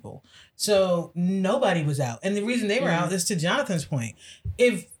different people. So nobody was out. And the reason they were out is to Jonathan's point.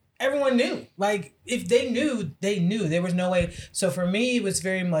 If everyone knew, like if they knew, they knew. There was no way. So for me, it was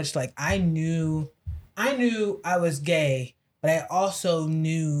very much like I knew I was gay, but I also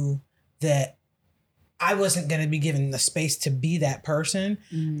knew that I wasn't going to be given the space to be that person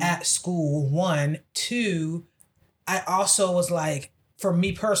at school. 1, 2, I also was like, for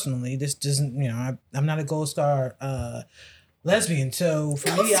me personally, this doesn't, I'm not a Gold Star lesbian. So for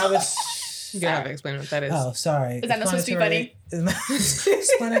me, I was... You're going to have to explain what that is. Oh, sorry. Is that not supposed to be funny?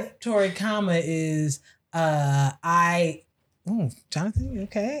 Explanatory comma is Jonathan, you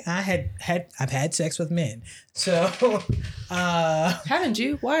okay? I've had sex with men. So Haven't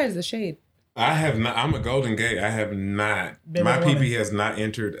you? Why is the shade? I have not. I'm a golden gay. I have not. Been My with a woman. PP has not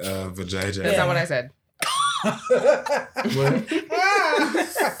entered vajayjay. That's not what I said. What?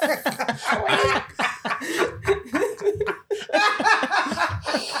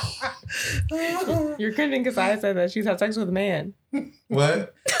 You're cringing because I said that she's had sex with a man.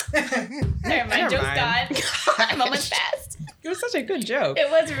 What? Never mind, joke's gone. Moments passed. It was such a good joke. It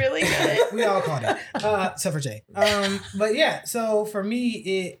was really good. we all caught it. Except for Jay. But yeah, so for me,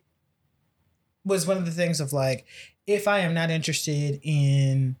 it was one of the things of like, if I am not interested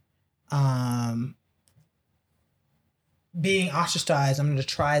in being ostracized, I'm going to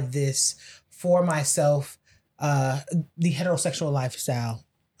try this for myself, the heterosexual lifestyle.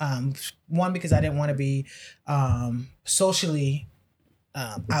 1, because I didn't want to be socially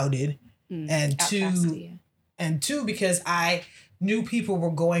outed, and Outcasted, two, because I knew people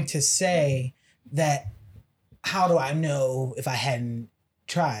were going to say that, how do I know if I hadn't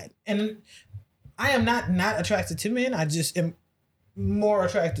tried? And I am not attracted to men. I just am more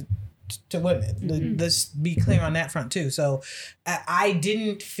attracted to women. Let's be clear on that front too. So I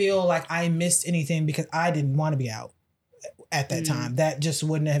didn't feel like I missed anything because I didn't want to be out at that time. That just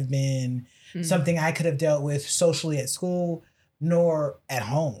wouldn't have been something I could have dealt with socially at school nor at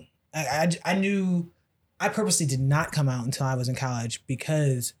home. I knew I purposely did not come out until I was in college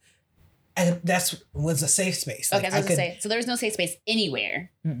because that was a safe space. Okay, I was going to say, so there was no safe space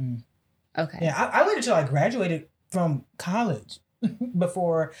anywhere. Okay. Yeah, I waited until I graduated from college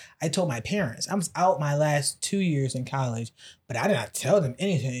before I told my parents. I was out my last 2 years in college, but I did not tell them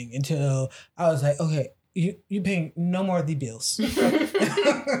anything until I was like, okay, you paying no more of the bills.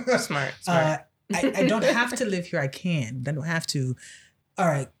 Smart. I don't have to live here. I can. I don't have to. All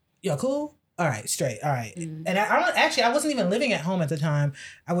right, y'all cool? All right, straight. All right. And I wasn't even living at home at the time.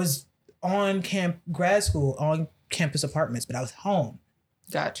 I was on grad school, on campus apartments, but I was home.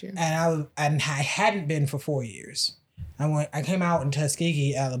 Got you. And I hadn't been for 4 years. I came out in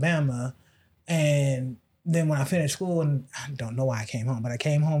Tuskegee, Alabama, and then when I finished school, and I don't know why I came home, but I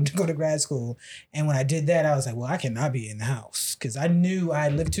came home to go to grad school. And when I did that, I was like, well, I cannot be in the house because I knew I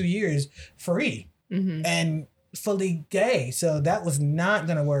lived 2 years free and fully gay. So that was not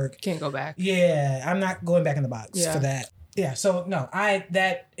going to work. Can't go back. Yeah, I'm not going back in the box for that. Yeah, so no, I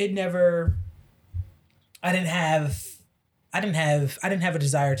didn't have a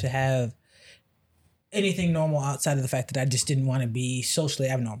desire to have anything normal outside of the fact that I just didn't want to be socially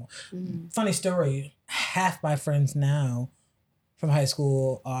abnormal. Funny story, half my friends now from high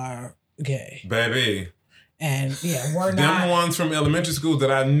school are gay. Baby. And yeah, we're not. Them ones from elementary school that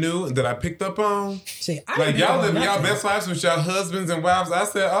I knew, that I picked up on. See, I like y'all living y'all best lives with y'all husbands and wives. I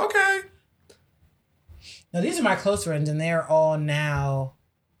said, okay. Now these are my close friends and they're all now,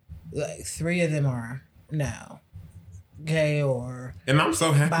 like 3 of them are now gay or and I'm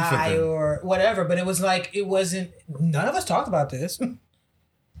so happy bi for them. or whatever, but it was like none of us talked about this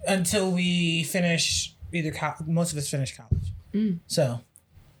until we finished most of us finished college. So,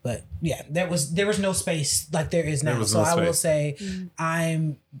 but yeah, there was no space like there is now. So I will say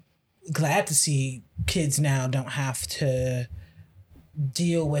I'm glad to see kids now don't have to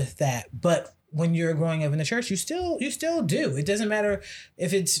deal with that. But when you're growing up in the church, you still do. It doesn't matter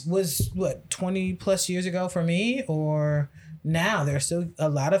if was 20 plus years ago for me or now. There are still a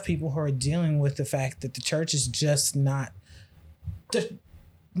lot of people who are dealing with the fact that the church is just not.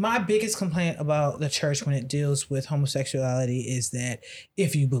 My biggest complaint about the church when it deals with homosexuality is that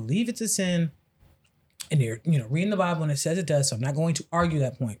if you believe it's a sin, and you're reading the Bible and it says it does, so I'm not going to argue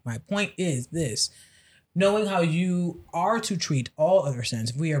that point. My point is this. Knowing how you are to treat all other sins.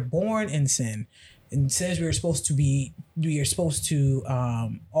 If we are born in sin, and it says we are supposed to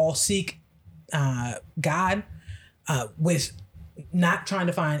all seek God with not trying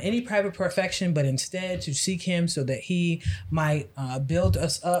to find any private perfection, but instead to seek Him so that He might build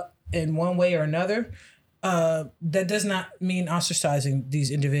us up in one way or another. That does not mean ostracizing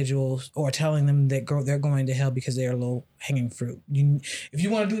these individuals or telling them that they're going to hell because they're low hanging fruit. If you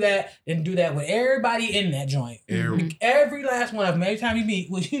want to do that, then do that with everybody in that joint. Every last one of them. Every time you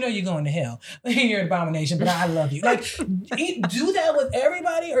meet, well, you're going to hell. You're an abomination, but I love you. Like, do that with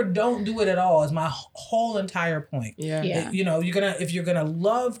everybody or don't do it at all is my whole entire point. Yeah. If you're gonna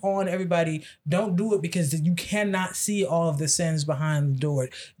love on everybody, don't do it because you cannot see all of the sins behind the door.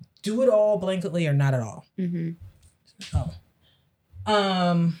 Do it all blanketly or not at all.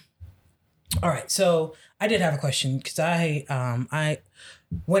 All right. So I did have a question because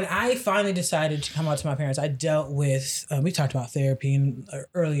when I finally decided to come out to my parents, I dealt with, we talked about therapy in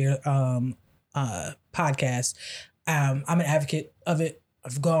earlier podcasts. I'm an advocate of it.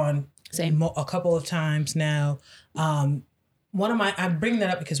 I've gone a couple of times now. I'm bringing that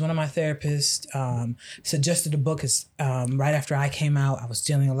up because one of my therapists suggested a book. Is right after I came out, I was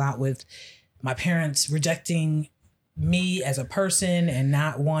dealing a lot with my parents rejecting me as a person and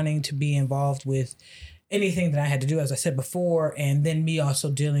not wanting to be involved with anything that I had to do, as I said before, and then me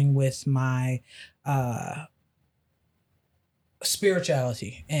also dealing with my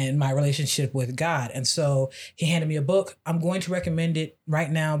spirituality and my relationship with God. And so he handed me a book. I'm going to recommend it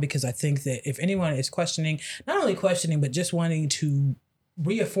right now because I think that if anyone is questioning, not only questioning, but just wanting to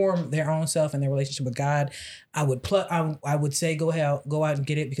reaffirm their own self and their relationship with God, I would say go out and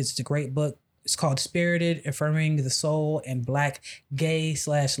get it because it's a great book. It's called Spirited, Affirming the Soul and Black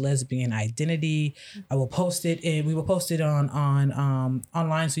Gay/Lesbian Identity. I will post it and we will post it on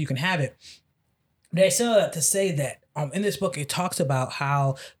online so you can have it. But I say that to say that in this book, it talks about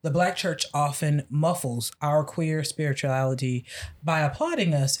how the Black church often muffles our queer spirituality by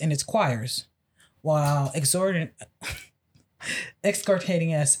applauding us in its choirs while exhortating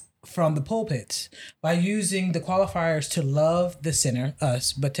us from the pulpits by using the qualifiers to love the sinner,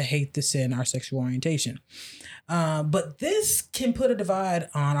 us, but to hate the sin, our sexual orientation. But this can put a divide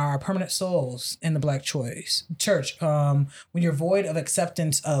on our permanent souls in the Black church when you're void of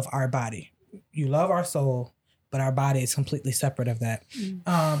acceptance of our body. You love our soul, but our body is completely separate of that,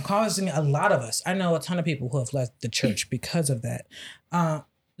 causing a lot of us. I know a ton of people who have left the church because of that.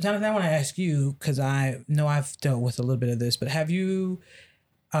 Jonathan, I want to ask you, because I know I've dealt with a little bit of this, but have you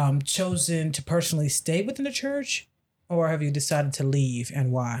chosen to personally stay within the church, or have you decided to leave,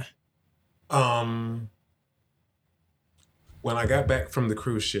 and why? When I got back from the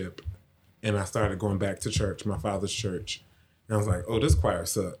cruise ship and I started going back to church, my father's church, and I was like, oh, this choir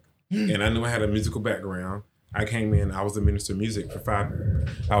sucked. And I knew I had a musical background. I came in, I was a minister of music for 5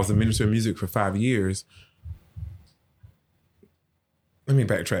 years. Let me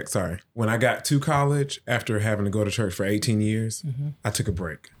backtrack, sorry. When I got to college, after having to go to church for 18 years, I took a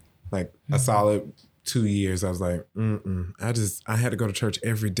break. Like a solid 2 years, I was like, I had to go to church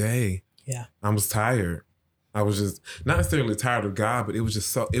every day. Yeah. I was tired. I was just not necessarily tired of God, but it was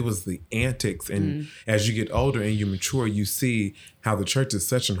just it was the antics. And as you get older and you mature, you see how the church is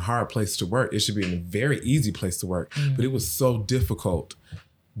such a hard place to work. It should be a very easy place to work, but it was so difficult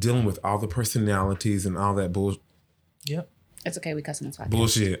dealing with all the personalities and all that bullshit. Yep. It's okay. We cuss on this podcast.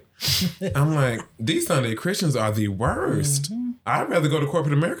 Bullshit. I'm like, these Sunday Christians are the worst. I'd rather go to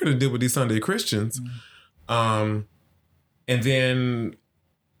corporate America than deal with these Sunday Christians. And then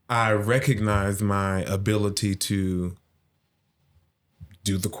I recognized my ability to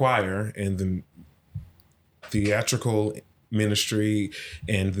do the choir and the theatrical ministry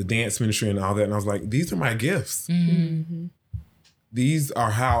and the dance ministry and all that. And I was like, these are my gifts. These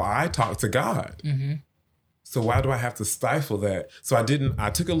are how I talk to God. So why do I have to stifle that? So I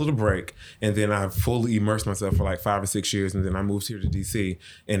took a little break, and then I fully immersed myself for like 5 or 6 years. And then I moved here to DC,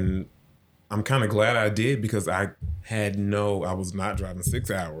 and I'm kind of glad I did, because I was not driving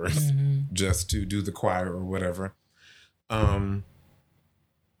 6 hours just to do the choir or whatever. I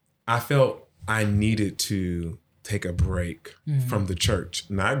felt I needed to take a break from the church,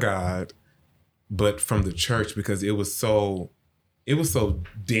 not God, but from the church, because it was so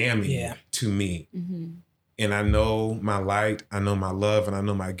damning to me. And I know my light, I know my love, and I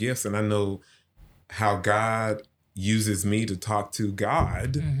know my gifts, and I know how God uses me to talk to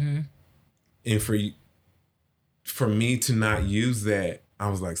God. And for me to not use that, I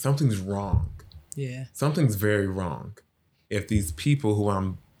was like, something's wrong. Yeah. Something's very wrong. If these people who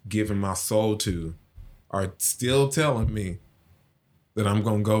I'm giving my soul to are still telling me that I'm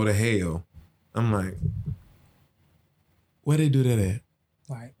going to go to hell, I'm like, where they do that at?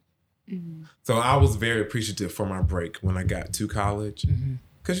 Right. So I was very appreciative for my break when I got to college.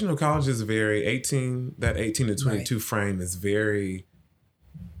 Because, college is very 18 to 22 frame is very,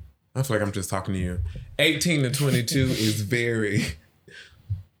 I feel like I'm just talking to you. 18 to 22 is very,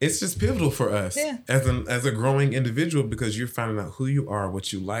 it's just pivotal for us as a growing individual, because you're finding out who you are,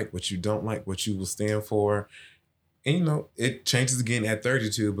 what you like, what you don't like, what you will stand for. And, it changes again at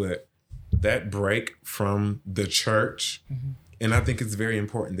 32, but that break from the church, and I think it's very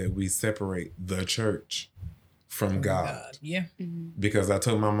important that we separate the church from God. Yeah. Because I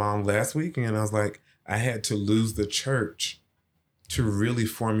told my mom last weekend, I was like, I had to lose the church to really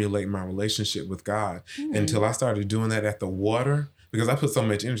formulate my relationship with God. Until I started doing that at the water, because I put so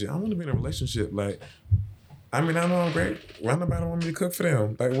much energy. I want to be in a relationship. Like, I know I'm great. Why nobody want me to cook for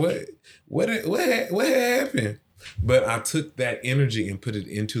them? Like, what happened? But I took that energy and put it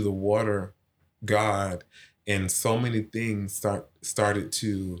into the water, God. And so many things started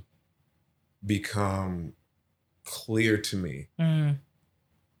to become clear to me.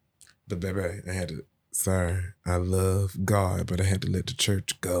 But baby, I love God, but I had to let the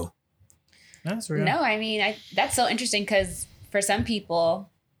church go. That's real. No, that's so interesting, because for some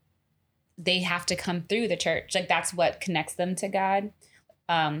people, they have to come through the church. Like, that's what connects them to God.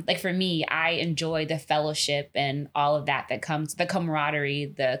 Like for me, I enjoy the fellowship and all of that comes, the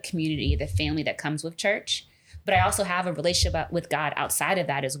camaraderie, the community, the family that comes with church. But I also have a relationship with God outside of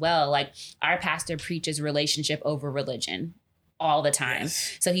that as well. Like, our pastor preaches relationship over religion all the time.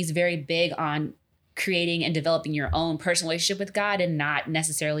 So he's very big on creating and developing your own personal relationship with God, and not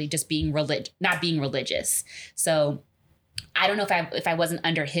necessarily just being religious. So I don't know if I wasn't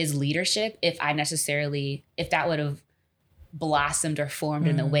under his leadership, if that would have blossomed or formed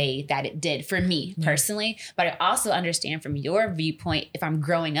in the way that it did for me personally. But I also understand from your viewpoint, if I'm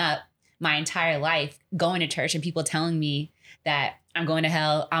growing up my entire life going to church and people telling me that I'm going to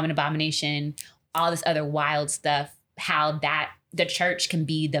hell, I'm an abomination, all this other wild stuff, how that the church can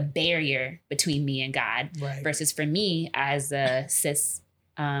be the barrier between me and God. Right. Versus for me as a cis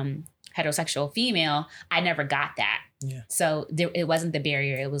heterosexual female, I never got that. Yeah. So it wasn't the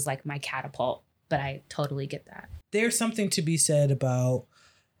barrier. It was like my catapult. But I totally get that. There's something to be said about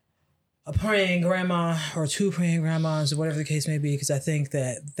a praying grandma or two praying grandmas or whatever the case may be, because I think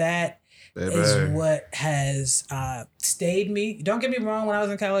that is what has stayed me. Don't get me wrong. When I was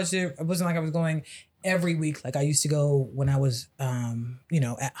in college, it wasn't like I was going every week like I used to go when I was,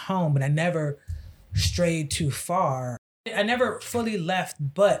 at home. But I never strayed too far. I never fully left,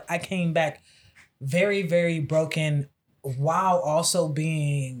 but I came back very, very broken, while also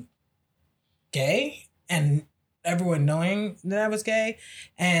being gay and everyone knowing that I was gay.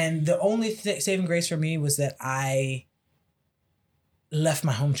 And the only saving grace for me was that I left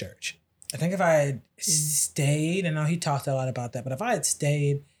my home church. I think if I had stayed, I know he talked a lot about that, but if I had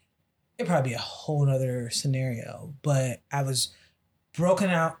stayed, it'd probably be a whole other scenario. But I was broken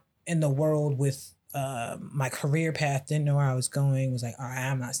out in the world with my career path, didn't know where I was going, was like, all right,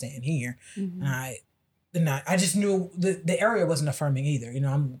 I'm not staying here. And I just knew the area wasn't affirming either.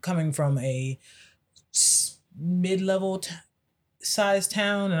 I'm coming from a mid-level size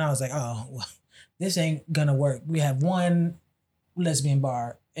town, and I was like, oh, well, this ain't gonna work. We have one lesbian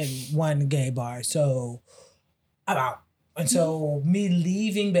bar and one gay bar, so I'm out. And so me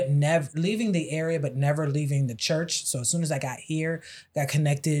leaving the area, but never leaving the church. So as soon as I got here, got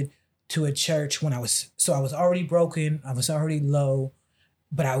connected to a church when I was already broken. I was already low,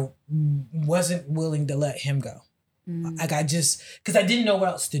 but I wasn't willing to let him go. Like because I didn't know what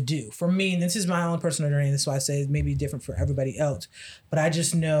else to do. For me, and this is my own personal journey, and that's why I say it may be different for everybody else. But I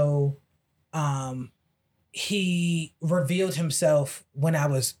just know he revealed himself when I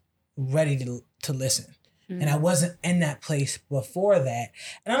was ready to listen. And I wasn't in that place before that.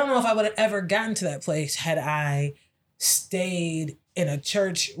 And I don't know if I would have ever gotten to that place had I stayed in a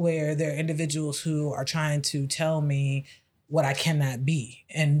church where there are individuals who are trying to tell me what I cannot be.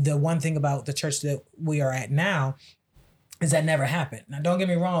 And the one thing about the church that we are at now is that never happened. Now, don't get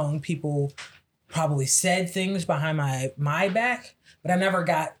me wrong. People probably said things behind my back, but I never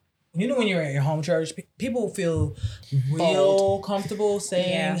got, when you're at your home church, people feel real comfortable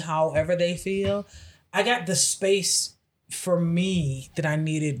saying however they feel. I got the space for me that I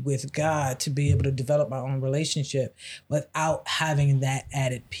needed with God to be able to develop my own relationship without having that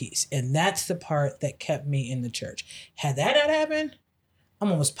added piece. And that's the part that kept me in the church. Had that not happened, I'm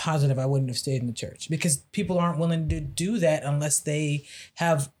almost positive I wouldn't have stayed in the church, because people aren't willing to do that unless they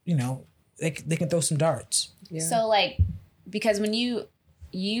have, they can throw some darts. Yeah. So because when you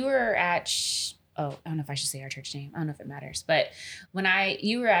were at I don't know if I should say our church name. I don't know if it matters. But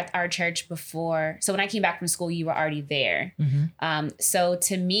you were at our church before. So when I came back from school, you were already there. Mm-hmm. So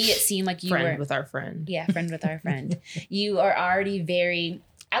to me, it seemed like you were... Friend with our friend. Yeah, friend with our friend. You are already very...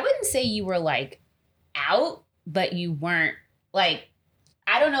 I wouldn't say you were out, but you weren't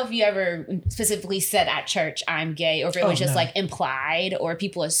I don't know if you ever specifically said at church, I'm gay, or if it was just implied or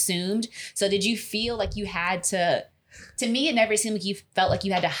people assumed. So did you feel like you had to... To me, it never seemed like you felt like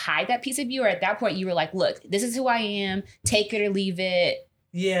you had to hide that piece of you, or at that point you were like, look, this is who I am, take it or leave it.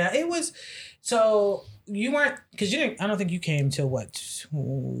 Yeah, it was. So you weren't, because I don't think you came till what?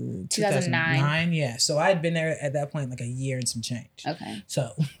 2009? Yeah. So I had been there at that point a year and some change. Okay.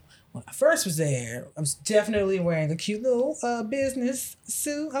 So when I first was there, I was definitely wearing a cute little business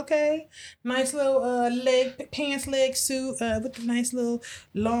suit, okay? Nice little pants leg suit with the nice little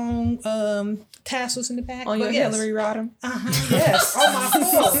long tassels in the back. On your Hillary Rodham? Yes, on my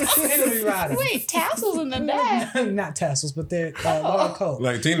full Hillary Rodham. Wait, tassels in the back? Not tassels, but they're long coat.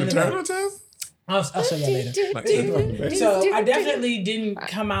 Like Tina Turner tassels? I'll show you later. So I definitely didn't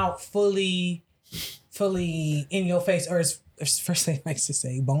come out fully in your face, or as first thing I like to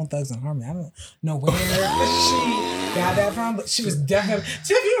say, Bone Thugs and Harmony. I don't know where she got that from, but she was definitely...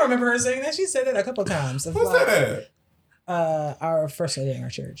 Tiff, you remember her saying that? She said it a couple of times. Who's that? Our first lady in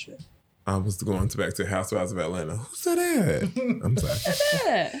our church. I was going back to Housewives of Atlanta. Who said that? I'm sorry.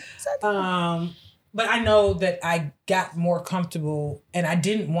 But I know that I got more comfortable, and I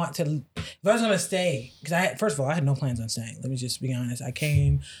didn't want to... If I was going to stay, because first of all, I had no plans on staying. Let me just be honest. I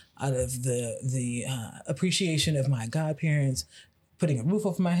came out of the appreciation of my godparents putting a roof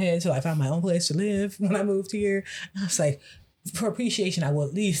over my head until I found my own place to live when I moved here. And I was like, for appreciation, I will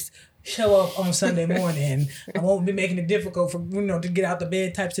at least show up on Sunday morning. I won't be making it difficult for to get out the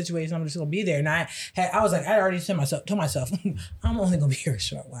bed type situation. I'm just gonna be there. And I was like, I already told myself, I'm only gonna be here a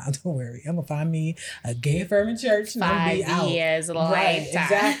short while. Don't worry, I'm gonna find me a gay affirming church. And 5 years, right?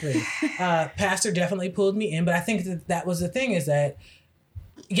 Exactly. Pastor definitely pulled me in, but I think that was the thing, is that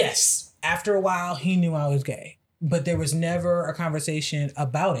yes, after a while he knew I was gay, but there was never a conversation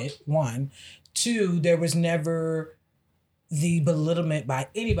about it. 1, 2, there was never the belittlement by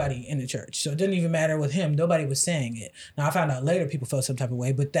anybody in the church. So it didn't even matter with him. Nobody was saying it. Now, I found out later people felt some type of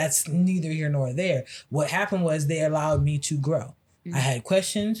way, but that's neither here nor there. What happened was they allowed me to grow. Mm-hmm. I had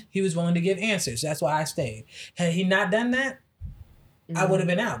questions. He was willing to give answers. That's why I stayed. Had he not done that, I would have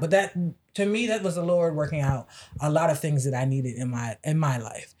been out. But that, to me, that was the Lord working out a lot of things that I needed in my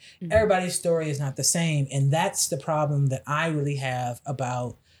life. Mm-hmm. Everybody's story is not the same. And that's the problem that I really have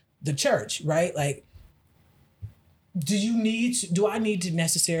about the church, right? Do I need to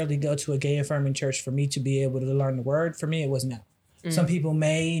necessarily go to a gay affirming church for me to be able to learn the word? For me, it was no. Mm-hmm. Some people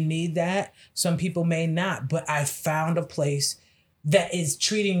may need that. Some people may not. But I found a place that is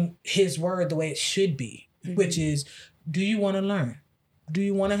treating his word the way it should be, which is, do you want to learn? Do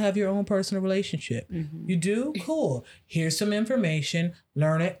you want to have your own personal relationship? Mm-hmm. You do? Cool. Here's some information.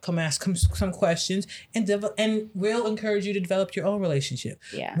 Learn it. Come ask some questions, and we'll encourage you to develop your own relationship.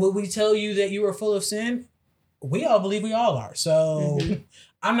 Yeah. Will we tell you that you are full of sin? We all believe we all are. So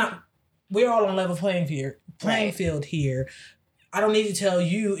we're all on level playing field here. I don't need to tell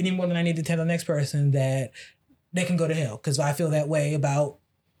you any more than I need to tell the next person that they can go to hell because I feel that way about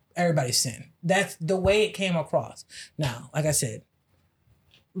everybody's sin. That's the way it came across. Now, like I said,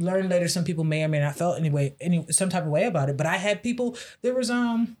 learn later, some people may or may not felt some type of way about it, but I had people, there was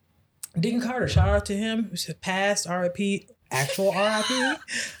Deacon Carter, shout out to him, he said past RIP, actual RIP.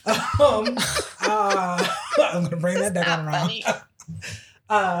 I'm gonna bring that back on around.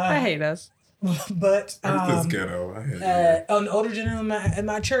 I hate us. But This ghetto. I hate an older gentleman in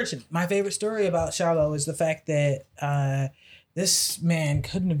my church, my favorite story about Charlo is the fact that this man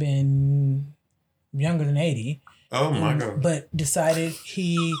couldn't have been younger than 80. Oh my God. But decided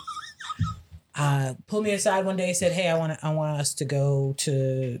he pulled me aside one day and said, "Hey, I want us to go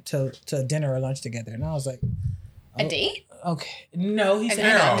to dinner or lunch together." And I was like, A date? "Okay, no." He said,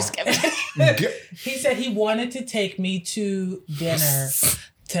 No, Girl. I'm just kidding. he said he wanted to take me to dinner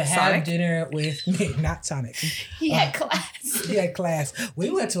to have Sonic? dinner with me, not Sonic. He had class. He had class. We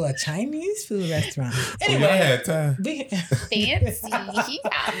went to a Chinese food restaurant. Oh, y'all Anyway, had time. we, Fancy. He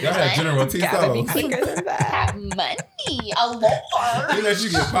got Y'all had dinner with Gotta be T-Solo. quicker than that. got money. A lot. He let you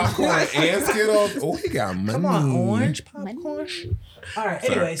get popcorn and Skittles. Oh, he got money. come on, orange popcorn. Money. All right.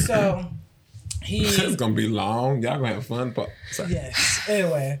 Anyway, so It's he. gonna be long. Y'all gonna have fun. Sorry. Yes.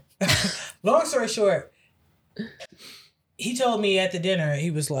 Anyway, long story short, he told me at the dinner, he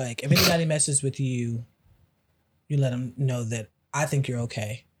was like, if anybody messes with you, you let them know that I think you're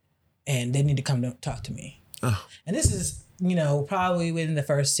okay and they need to come to talk to me. Oh. And this is, probably within the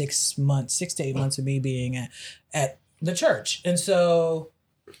first 6 to 8 months of me being at the church. And so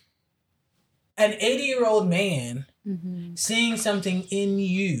an 80-year-old man seeing something in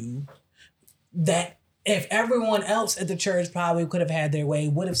you that if everyone else at the church probably could have had their way,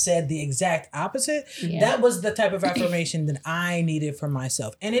 would have said the exact opposite. Yeah. That was the type of affirmation that I needed for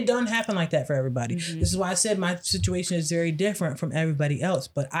myself. And it doesn't happen like that for everybody. This is why I said my situation is very different from everybody else.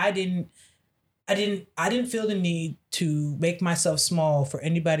 But I didn't feel the need to make myself small for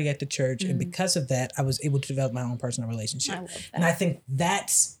anybody at the church. And because of that, I was able to develop my own personal relationship. I love that. And I think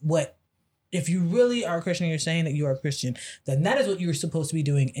that's what, if you really are a Christian, you're saying that you are a Christian, then that is what you're supposed to be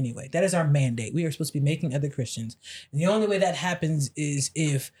doing anyway. That is our mandate. We are supposed to be making other Christians. And the only way that happens is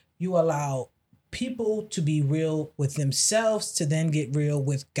if you allow people to be real with themselves to then get real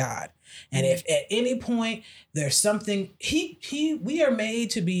with God. And if at any point there's something, we are made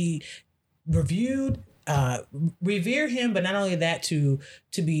to be reviewed, revere him, but not only that, to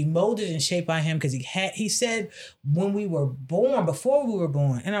be molded and shaped by him, because he said when we were born, before we were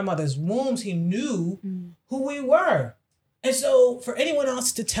born in our mother's wombs, he knew who we were. And so for anyone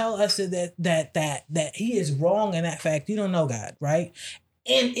else to tell us that he is wrong in that fact, you don't know God, right?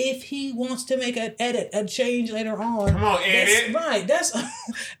 And if he wants to make a change later on, Come on, edit.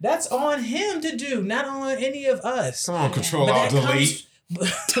 That's on him to do, not on any of us. Come on, Control But Alt that Delete.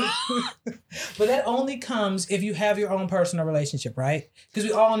 but that only comes if you have your own personal relationship, right? Because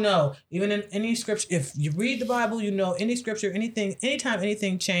we all know, even in any scripture, if you read the Bible, any scripture, anytime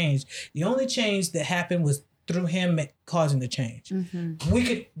anything changed, the only change that happened was through him causing the change. We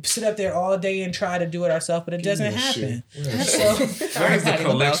could sit up there all day and try to do it ourselves, but it doesn't happen. So, Where's the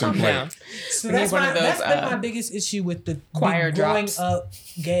collection plate? so We need that's one of those, that's been my biggest issue with the choir growing drops. up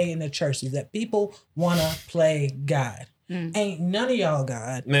gay in the church, is that people want to play God. Ain't none of y'all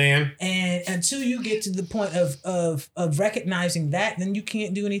God. Man. And until you get to the point of recognizing that, then you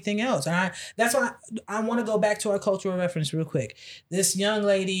can't do anything else. And that's why I want to go back to our cultural reference real quick. This young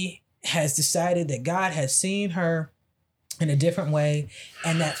lady has decided that God has seen her in a different way,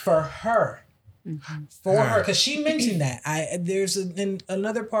 and that for her, because she mentioned that there's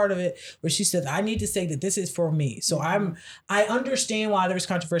another part of it where she said, I need to say that this is for me. So I understand why there was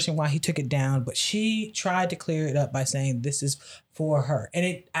controversy and why he took it down, but she tried to clear it up by saying this is for her.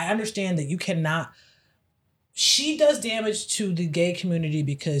 And I understand that you cannot, she does damage to the gay community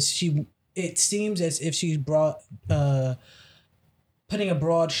because it seems as if she's putting a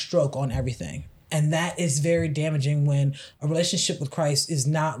broad stroke on everything. And that is very damaging when a relationship with Christ is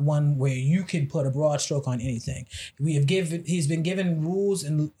not one where you can put a broad stroke on anything. He's been given rules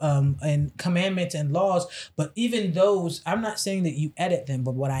and commandments and laws, but even those, I'm not saying that you edit them,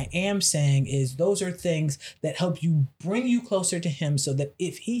 but what I am saying is those are things that help you bring you closer to him, so that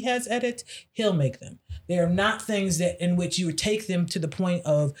if he has edits, he'll make them. They are not things that in which you would take them to the point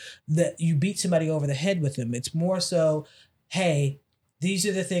of that you beat somebody over the head with them. It's more so, hey, these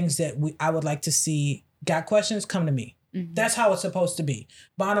are the things that I would like to see. Got questions? Come to me. That's how it's supposed to be.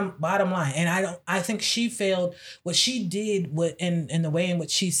 Bottom line. And I think she failed. What she did in the way in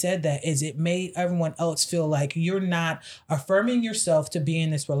which she said that is it made everyone else feel like you're not affirming yourself to be in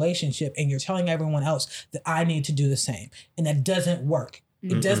this relationship, and you're telling everyone else that I need to do the same. And that doesn't work.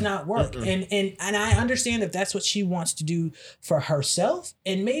 It does not work. And I understand if that's what she wants to do for herself,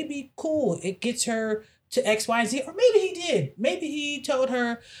 and maybe cool, it gets her to X, Y, and Z. Or maybe he did. Maybe he told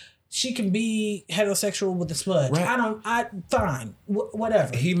her she can be heterosexual with a smudge. Right. Fine.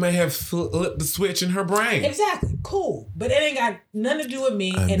 Whatever. He may have flipped the switch in her brain. Exactly. Cool. But it ain't got nothing to do with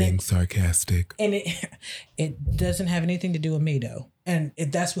me. I'm being sarcastic. And it doesn't have anything to do with me, though. And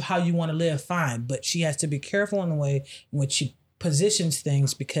if that's how you want to live, fine. But she has to be careful in the way in which she positions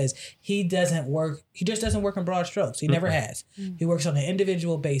things, because he just doesn't work in broad strokes. He never has. He works on an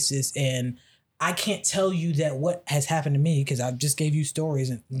individual basis, and I can't tell you that what has happened to me, because I just gave you stories,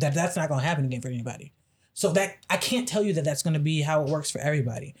 and that's not going to happen again for anybody. So that I can't tell you that that's going to be how it works for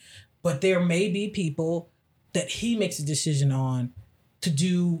everybody. But there may be people that he makes a decision on to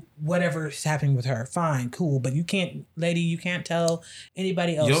do whatever is happening with her. Fine, cool. But you can't tell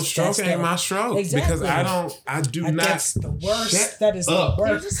anybody else. Your stroke ain't my stroke. Exactly. Because I do not. That's the worst. Shut That is up. the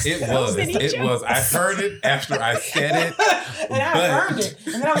worst. It was. I heard it after I said it. And I heard it.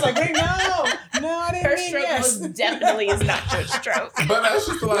 And then I was like, wait, no, I didn't Her mean stroke yes. most definitely is not your stroke. But I was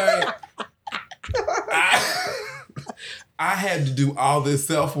just like, I had to do all this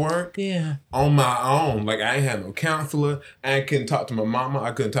self-work on my own. Like, I ain't had no counselor. I couldn't talk to my mama.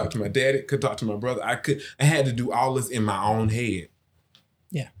 I couldn't talk to my daddy. Couldn't talk to my brother. I had to do all this in my own head.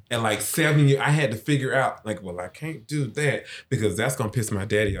 Yeah. And like 7 years, I had to figure out, like, well, I can't do that because that's going to piss my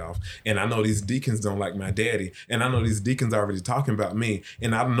daddy off. And I know these deacons don't like my daddy. And I know these deacons are already talking about me.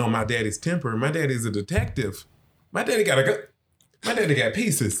 And I don't know my daddy's temper. My daddy's a detective. My daddy got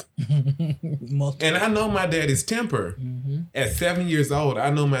pieces. And I know my daddy's temper. At 7 years old, I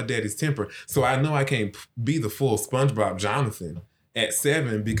know my daddy's temper. So I know I can't be the full SpongeBob Jonathan at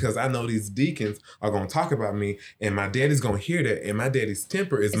 7, because I know these deacons are going to talk about me, and my daddy's going to hear that, and my daddy's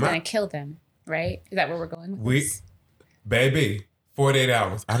temper is It's going to kill them, right? Is that where we're going with this? Baby, 48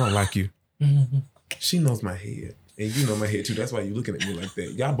 hours. I don't like you. She knows my head. And you know my head too. That's why you looking at me like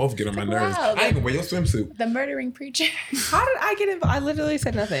that. Y'all both get on my nerves. Wow, I ain't gonna wear your swimsuit. The murdering preacher. How did I get involved? I literally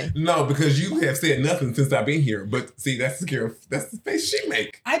said nothing. No, because you have said nothing since I've been here. But see, that's the face she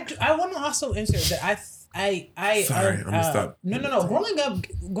make. I want to also insert that I Sorry, I'm gonna stop. No.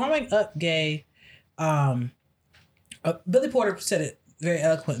 Growing up gay, Billy Porter said it very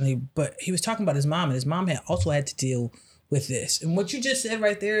eloquently, but he was talking about his mom, and his mom had to deal with this. And what you just said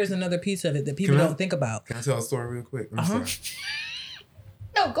right there is another piece of it that people don't think about. Can I tell a story real quick? I'm sorry.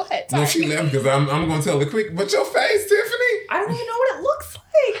 No, go ahead. Sorry. No, she left because I'm going to tell it quick. But your face, Tiffany? I don't even know what it looks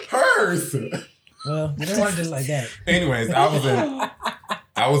like. Hers. Well, you don't want to just like that. Anyways, I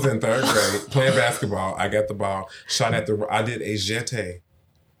was in 3rd grade playing basketball. I got the ball, shot at I did a jeté,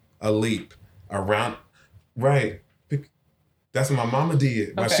 a leap around, right. That's what my mama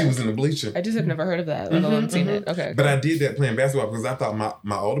did while she was in the bleacher. I just have never heard of that, let alone seen it. Okay. But I did that playing basketball because I thought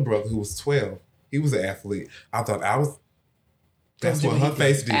my older brother, who was 12, he was an athlete. I thought that's what her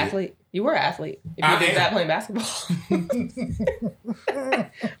face did. Athlete. You were an athlete. If you did that playing basketball.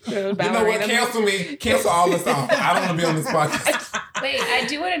 You know what? Cancel me. Cancel all this off. I don't want to be on this podcast. Wait, I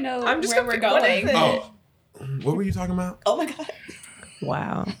do want to know where we're going. What were you talking about? Oh my God.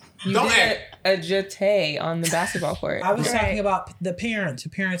 Wow. You Don't did a jeté on the basketball court. I was talking about the parents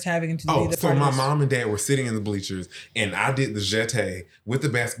having to be the so my mom and dad were sitting in the bleachers, and I did the jeté with the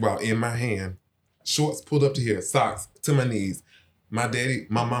basketball in my hand, shorts pulled up to here, socks to my knees. My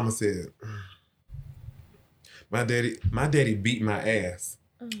mama said, my daddy beat my ass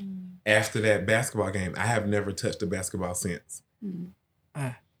after that basketball game. I have never touched a basketball since.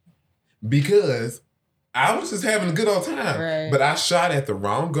 Because I was just having a good old time. Right. But I shot at the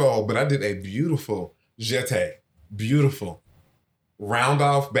wrong goal, but I did a beautiful jeté. Beautiful. Round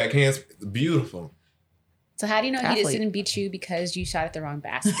off, backhands, beautiful. So how do you know he Athlete. just didn't beat you because you shot at the wrong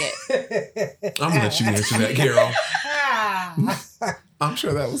basket? I'm going to let you answer that, Carol. I'm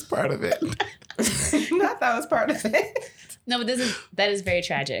sure that was part of it. Not that was part of it. No, but that is very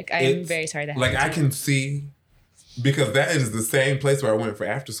tragic. I am very sorry that happened. Like, I can see, because that is the same place where I went for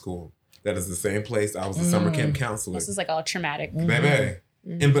after school. That is the same place I was a summer camp counselor. This is like all traumatic. Baby.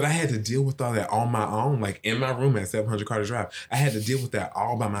 But I had to deal with all that on my own, like in my room at 700 Carter Drive. I had to deal with that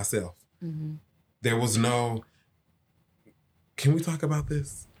all by myself. There was no, can we talk about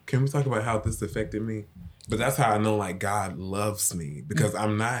this? Can we talk about how this affected me? But that's how I know, like, God loves me, because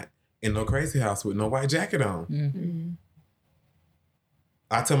I'm not in no crazy house with no white jacket on.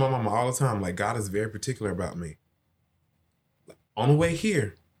 I tell my mama all the time, like, God is very particular about me. On the way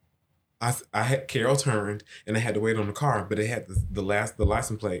here, I had Carol turned and I had to wait on the car, but it had the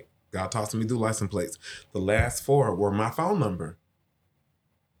license plate. God taught me to do license plates. The last 4 were my phone number.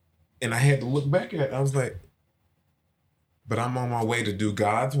 And I had to look back at it. I was like, but I'm on my way to do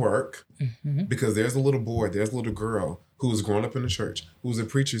God's work because there's a little boy, there's a little girl who's grown up in the church, who's a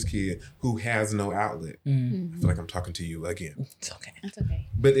preacher's kid, who has no outlet. I feel like I'm talking to you again. It's okay. That's okay.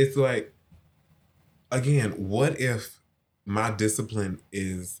 But it's like, again, what if my discipline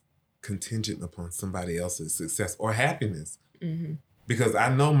is contingent upon somebody else's success or happiness? Because I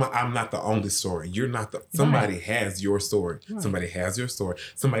know I'm not the only story. You're not the. Somebody has your story. Right. Somebody has your story.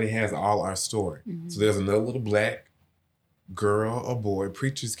 Somebody has all our story. So there's another little black girl or boy,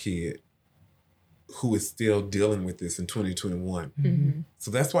 preacher's kid, who is still dealing with this in 2021. So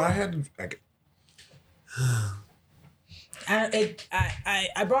that's why I had to. I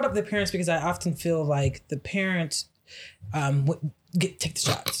brought up the parents because I often feel like the parents take the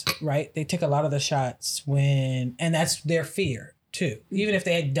shots, right? They take a lot of the shots and that's their fear too. Even if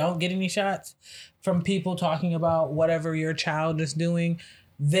they don't get any shots from people talking about whatever your child is doing,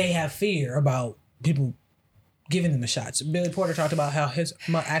 they have fear about people giving them the shots. Billy Porter talked about how his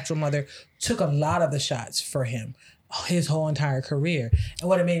actual mother took a lot of the shots for him his whole entire career. And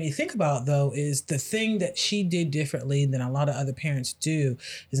what it made me think about, though, is the thing that she did differently than a lot of other parents do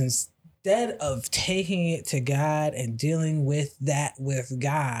is instead of taking it to God and dealing with that with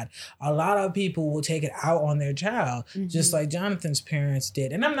God, a lot of people will take it out on their child, just like Jonathan's parents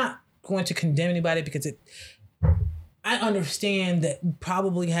did. And I'm not going to condemn anybody because I understand that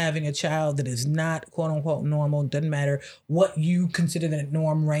probably having a child that is not quote unquote normal, doesn't matter what you consider the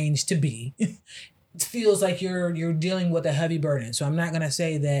norm range to be, it feels like you're dealing with a heavy burden. So I'm not going to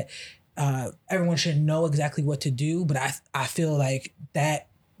say that everyone should know exactly what to do, but I feel like that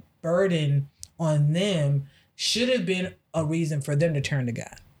burden on them should have been a reason for them to turn to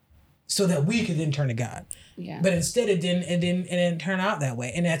God so that we could then turn to God. Yeah. But instead it didn't turn out that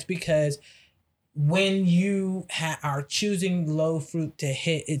way. And that's because when you are choosing low fruit to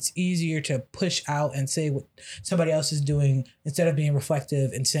hit, it's easier to push out and say what somebody else is doing instead of being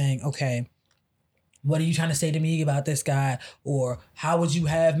reflective and saying, okay, what are you trying to say to me about this guy? Or how would you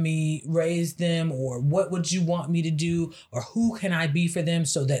have me raise them? Or what would you want me to do? Or who can I be for them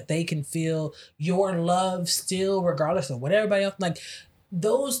so that they can feel your love still, regardless of what everybody else, like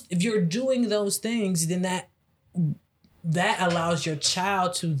those, if you're doing those things, then that allows your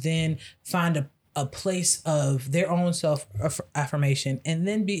child to then find a place of their own self-affirmation and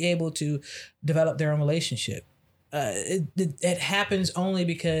then be able to develop their own relationship. It happens only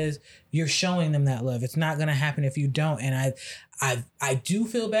because you're showing them that love. It's not going to happen if you don't. And I do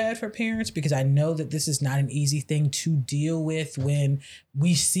feel bad for parents because I know that this is not an easy thing to deal with when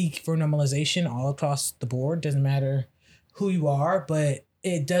we seek for normalization all across the board. Doesn't matter who you are, but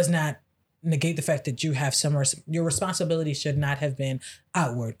it does not negate the fact that you have your responsibility should not have been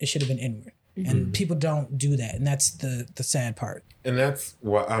outward. It should have been inward. And people don't do that. And that's the sad part. And that's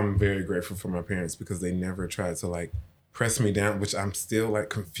why I'm very grateful for my parents because they never tried to like press me down, which I'm still like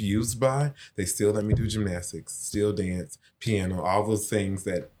confused by. They still let me do gymnastics, still dance, piano, all those things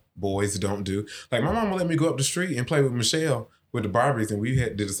that boys don't do. Like my mom would let me go up the street and play with Michelle with the Barbies, and we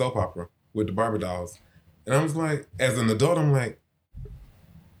did a soap opera with the Barbie dolls. And I was like, as an adult, I'm like,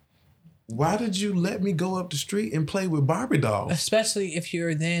 why did you let me go up the street and play with Barbie dolls? Especially if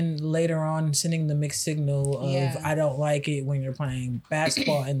you're then later on sending the mixed signal of, I don't like it when you're playing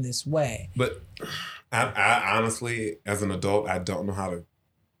basketball in this way. But I honestly, as an adult, I don't know how to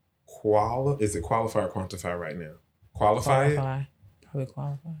is it qualify or quantify right now? Qualify. Probably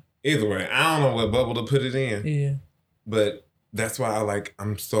qualify. Either way, I don't know what bubble to put it in. Yeah. But that's why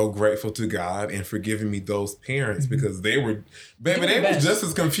I'm so grateful to God and for giving me those parents because they were just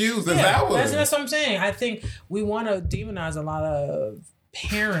as confused as I was. That's what I'm saying. I think we want to demonize a lot of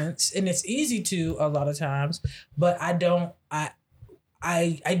parents, and it's easy to a lot of times, but I do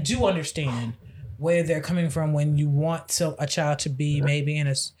understand where they're coming from when you want a child to be maybe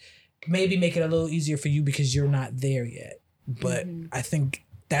make it a little easier for you because you're not there yet. But I think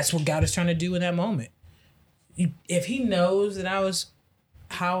that's what God is trying to do in that moment. If he knows that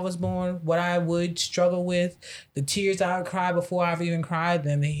how I was born, what I would struggle with, the tears I would cry before I've even cried,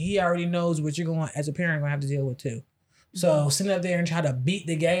 then he already knows what you're as a parent, going to have to deal with too. So sitting up there and try to beat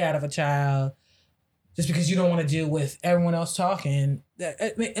the gay out of a child just because you don't want to deal with everyone else talking,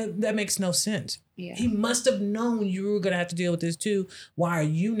 that makes no sense. Yeah. He must have known you were going to have to deal with this too. Why are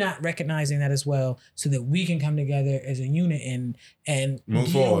you not recognizing that as well so that we can come together as a unit and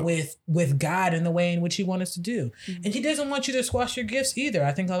deal with God in the way in which he wants us to do? And he doesn't want you to squash your gifts either.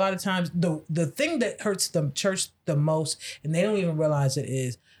 I think a lot of times the thing that hurts the church the most, and they don't even realize it,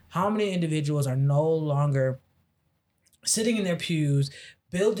 is how many individuals are no longer sitting in their pews,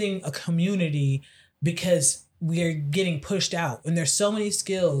 building a community because we're getting pushed out, and there's so many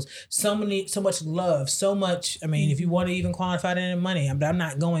skills, so much love, so much. I mean, if you want to even quantify that in money, I'm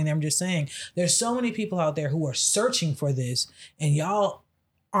not going there. I'm just saying there's so many people out there who are searching for this, and y'all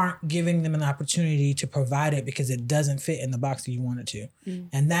aren't giving them an opportunity to provide it because it doesn't fit in the box that you want it to.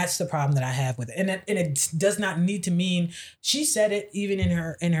 And that's the problem that I have with it. And it does not need to mean, she said it even in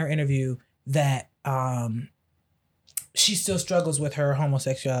her interview, that she still struggles with her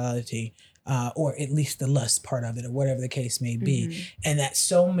homosexuality, or at least the lust part of it, or whatever the case may be. And that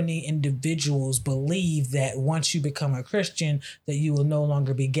so many individuals believe that once you become a Christian, that you will no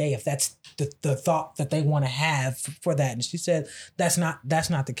longer be gay, if that's the thought that they want to have for that. And she said that's not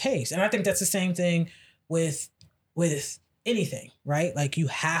the case. And I think that's the same thing with anything, right? Like you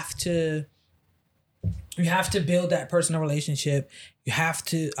have to build that personal relationship. You have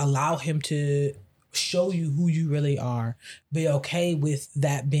to allow him to show you who you really are. Be okay with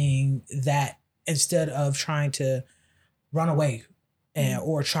that being that, instead of trying to run away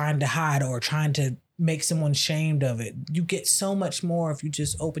or trying to hide or trying to make someone ashamed of it. You get so much more if you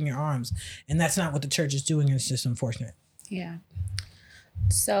just open your arms. And that's not what the church is doing. And it's just unfortunate. Yeah.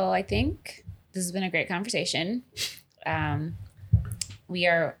 So I think this has been a great conversation. We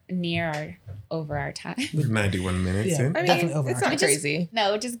are over our time. 91 minutes. Yeah. In. I mean, Definitely over it's our not crazy.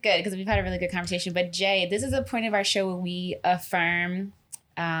 No, which is good because we've had a really good conversation. But Jay, this is a point of our show where we affirm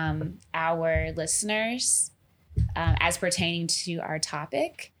our listeners as pertaining to our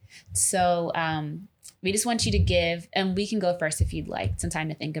topic. So we just want you to give, and we can go first if you'd like, some time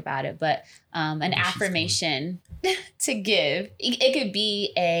to think about it, but an affirmation to give. It could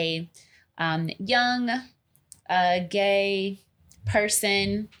be a young, gay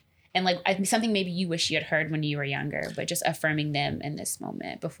person, and like something maybe you wish you had heard when you were younger, but just affirming them in this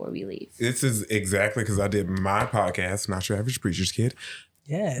moment before we leave. This is exactly because I did my podcast, Not Your Average Preacher's Kid,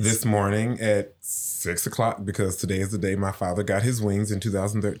 this morning at 6 o'clock, because today is the day my father got his wings in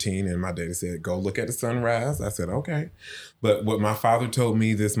 2013, and my daddy said, go look at the sunrise. I said, okay. But what my father told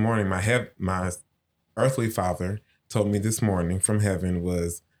me this morning, my earthly father told me this morning from heaven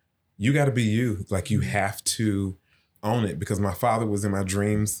was, you got to be you. Like, you have to own it, because my father was in my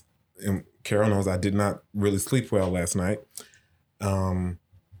dreams, and Carol knows I did not really sleep well last night. And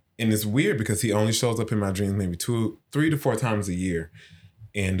it's weird because he only shows up in my dreams maybe 3 to 4 times a year.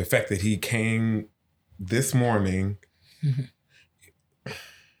 And the fact that he came this morning,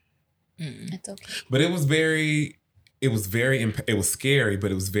 It's okay. but it was scary,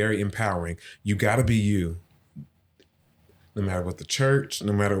 but it was very empowering. You got to be you. No matter what the church,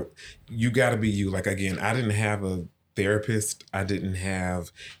 you got to be you. Like, again, I didn't have a therapist. I didn't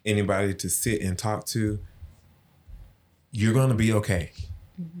have anybody to sit and talk to. You're going to be okay.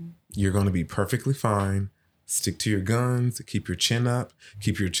 You're going to be perfectly fine. Stick to your guns, keep your chin up,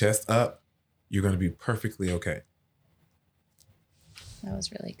 keep your chest up. You're going to be perfectly okay. That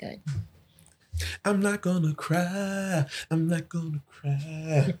was really good. I'm not going to cry. I'm not going to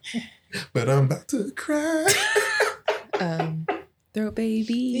cry. But I'm about to cry. Throw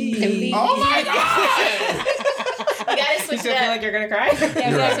baby. Oh my God! You gotta You switch still it feel up. like you're gonna cry?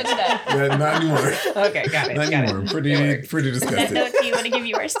 Yeah, we gotta switch it up. Yeah, not anymore. Okay, got it. Not Got anymore. it. Pretty disgusted. Do you want to give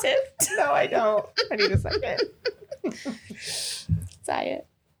yours too? No, I don't. I need a second. Zaya.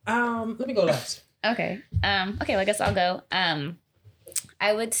 Let me go last. Okay. Okay, well, I guess I'll go.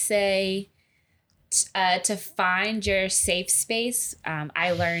 I would say to find your safe space.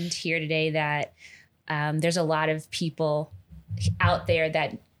 I learned here today that there's a lot of people out there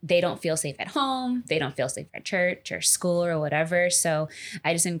that they don't feel safe at home. They don't feel safe at church or school or whatever. So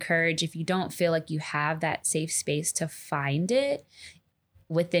I just encourage, if you don't feel like you have that safe space, to find it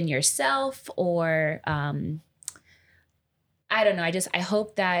within yourself, or I don't know. I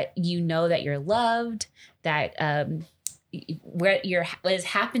hope that you know that you're loved, that what is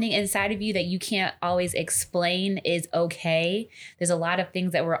happening inside of you that you can't always explain is okay. There's a lot of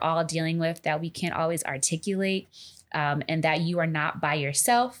things that we're all dealing with that we can't always articulate, and that you are not by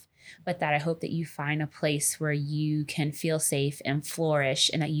yourself, but that I hope that you find a place where you can feel safe and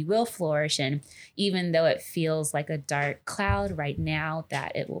flourish, and that you will flourish. And even though it feels like a dark cloud right now,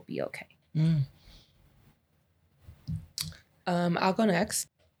 that it will be okay. I'll go next.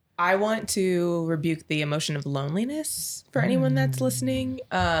 I want to rebuke the emotion of loneliness for anyone that's listening.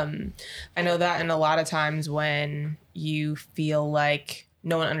 I know that in a lot of times when you feel like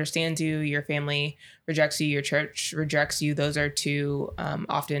no one understands you, your family rejects you, your church rejects you, those are two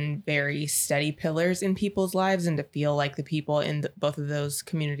often very steady pillars in people's lives. And to feel like the people in both of those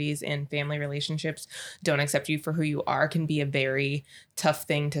communities and family relationships don't accept you for who you are can be a very tough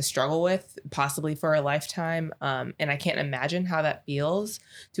thing to struggle with, possibly for a lifetime. And I can't imagine how that feels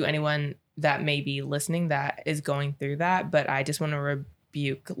to anyone that may be listening that is going through that, but I just want to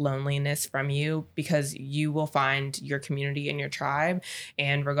rebuke loneliness from you, because you will find your community and your tribe.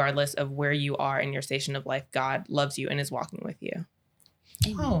 And regardless of where you are in your station of life, God loves you and is walking with you.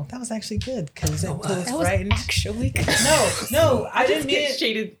 Oh, that was actually good because it That goes was right into. actually good. No, I didn't mean Get it.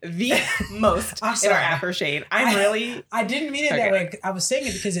 shaded the most I'm in our sorry. after shade. I didn't mean it that way. I was saying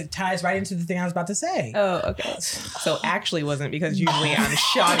it because it ties right into the thing I was about to say. Oh, okay. So actually wasn't, because usually I'm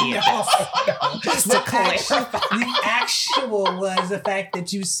shoddy at this. Just to clarify. The actual was the fact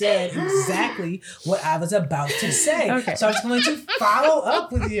that you said exactly what I was about to say. Okay. So I was going to follow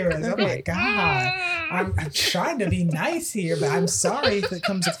up with yours. Oh my God. I'm trying to be nice here, but I'm sorry if it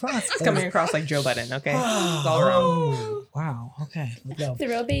comes across. It's coming across like Joe Budden, okay? It's all wrong. Oh, wow. Okay. Let's go.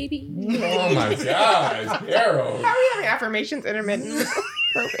 Thrill baby. Oh my gosh, Carol. How are we having affirmations intermittent?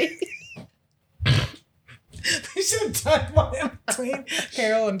 We should have done one in between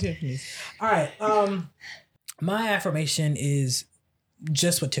Carol and Tiffany's. All right. My affirmation is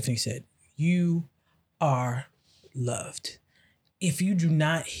just what Tiffany said. You are loved. If you do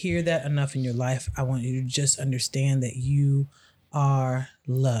not hear that enough in your life, I want you to just understand that you are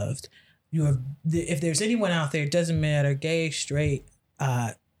loved. You are. If there's anyone out there, it doesn't matter, gay, straight.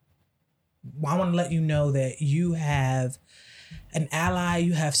 I want to let you know that you have an ally.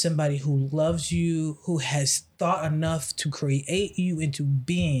 You have somebody who loves you, who has thought enough to create you into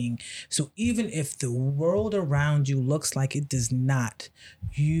being. So even if the world around you looks like it does not,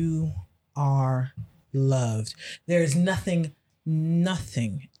 you are loved. There is nothing,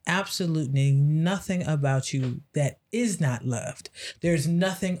 absolutely nothing about you that is not loved. There's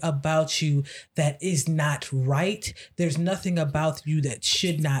nothing about you that is not right. There's nothing about you that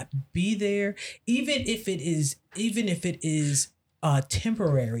should not be there. Even if it is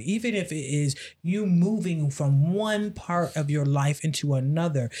temporary, even if it is you moving from one part of your life into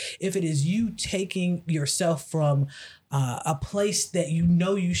another, if it is you taking yourself from a place that you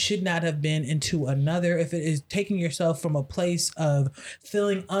know you should not have been into another, if it is taking yourself from a place of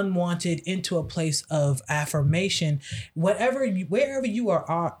feeling unwanted into a place of affirmation, wherever you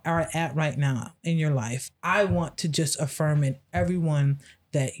are at right now in your life, I want to just affirm in everyone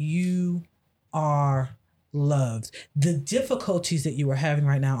that you are loved. The difficulties that you are having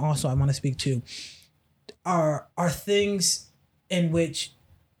right now, also I want to speak to, are things in which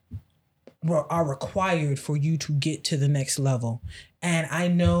are required for you to get to the next level. And I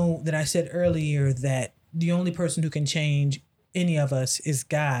know that I said earlier that the only person who can change any of us is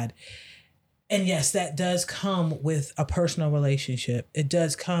God. And yes, that does come with a personal relationship. It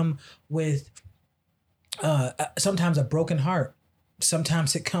does come with sometimes a broken heart.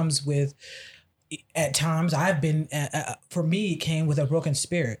 Sometimes it comes with, at times I've been, for me, it came with a broken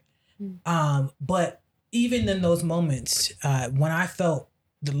spirit. But even in those moments, when I felt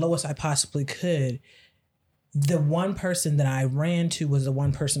the lowest I possibly could, the one person that I ran to was the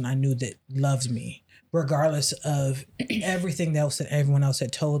one person I knew that loves me, regardless of everything else that everyone else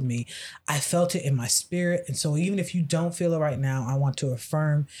had told me. I felt it in my spirit. And so even if you don't feel it right now, I want to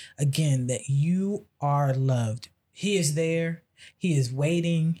affirm again that you are loved. He is there. He is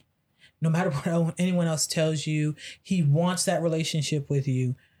waiting. No matter what anyone else tells you, he wants that relationship with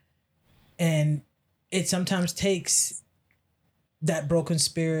you. And it sometimes takes that broken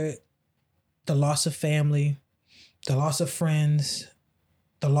spirit, the loss of family, the loss of friends,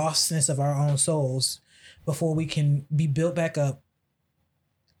 the lostness of our own souls before we can be built back up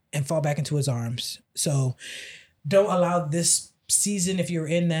and fall back into his arms. So don't allow this season, if you're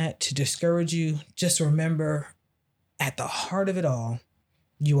in that, to discourage you. Just remember, at the heart of it all,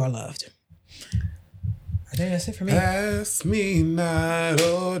 you are loved. I think that's it for me. Ask me not,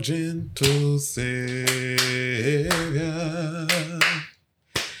 oh gentle Savior,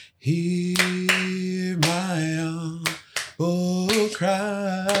 hear my humble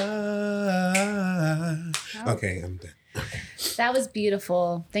cry. Okay, I'm done. That was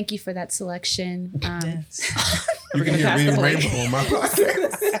beautiful. Thank you for that selection. You can hear me rainbow on my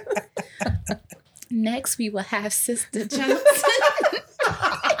podcast. Next, we will have Sister Johnson.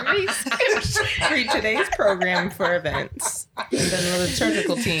 Read today's program for events. And then the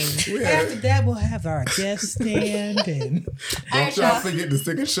liturgical team. After that, we'll have our guest stand and Don't y'all forget to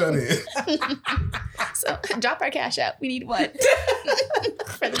stick and shut in. So drop our cash out. We need one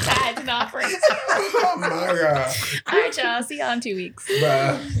for the tithes and offerings. Oh my God. All right, y'all. See y'all in 2 weeks.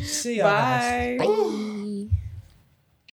 Bye. see y'all guys. Bye.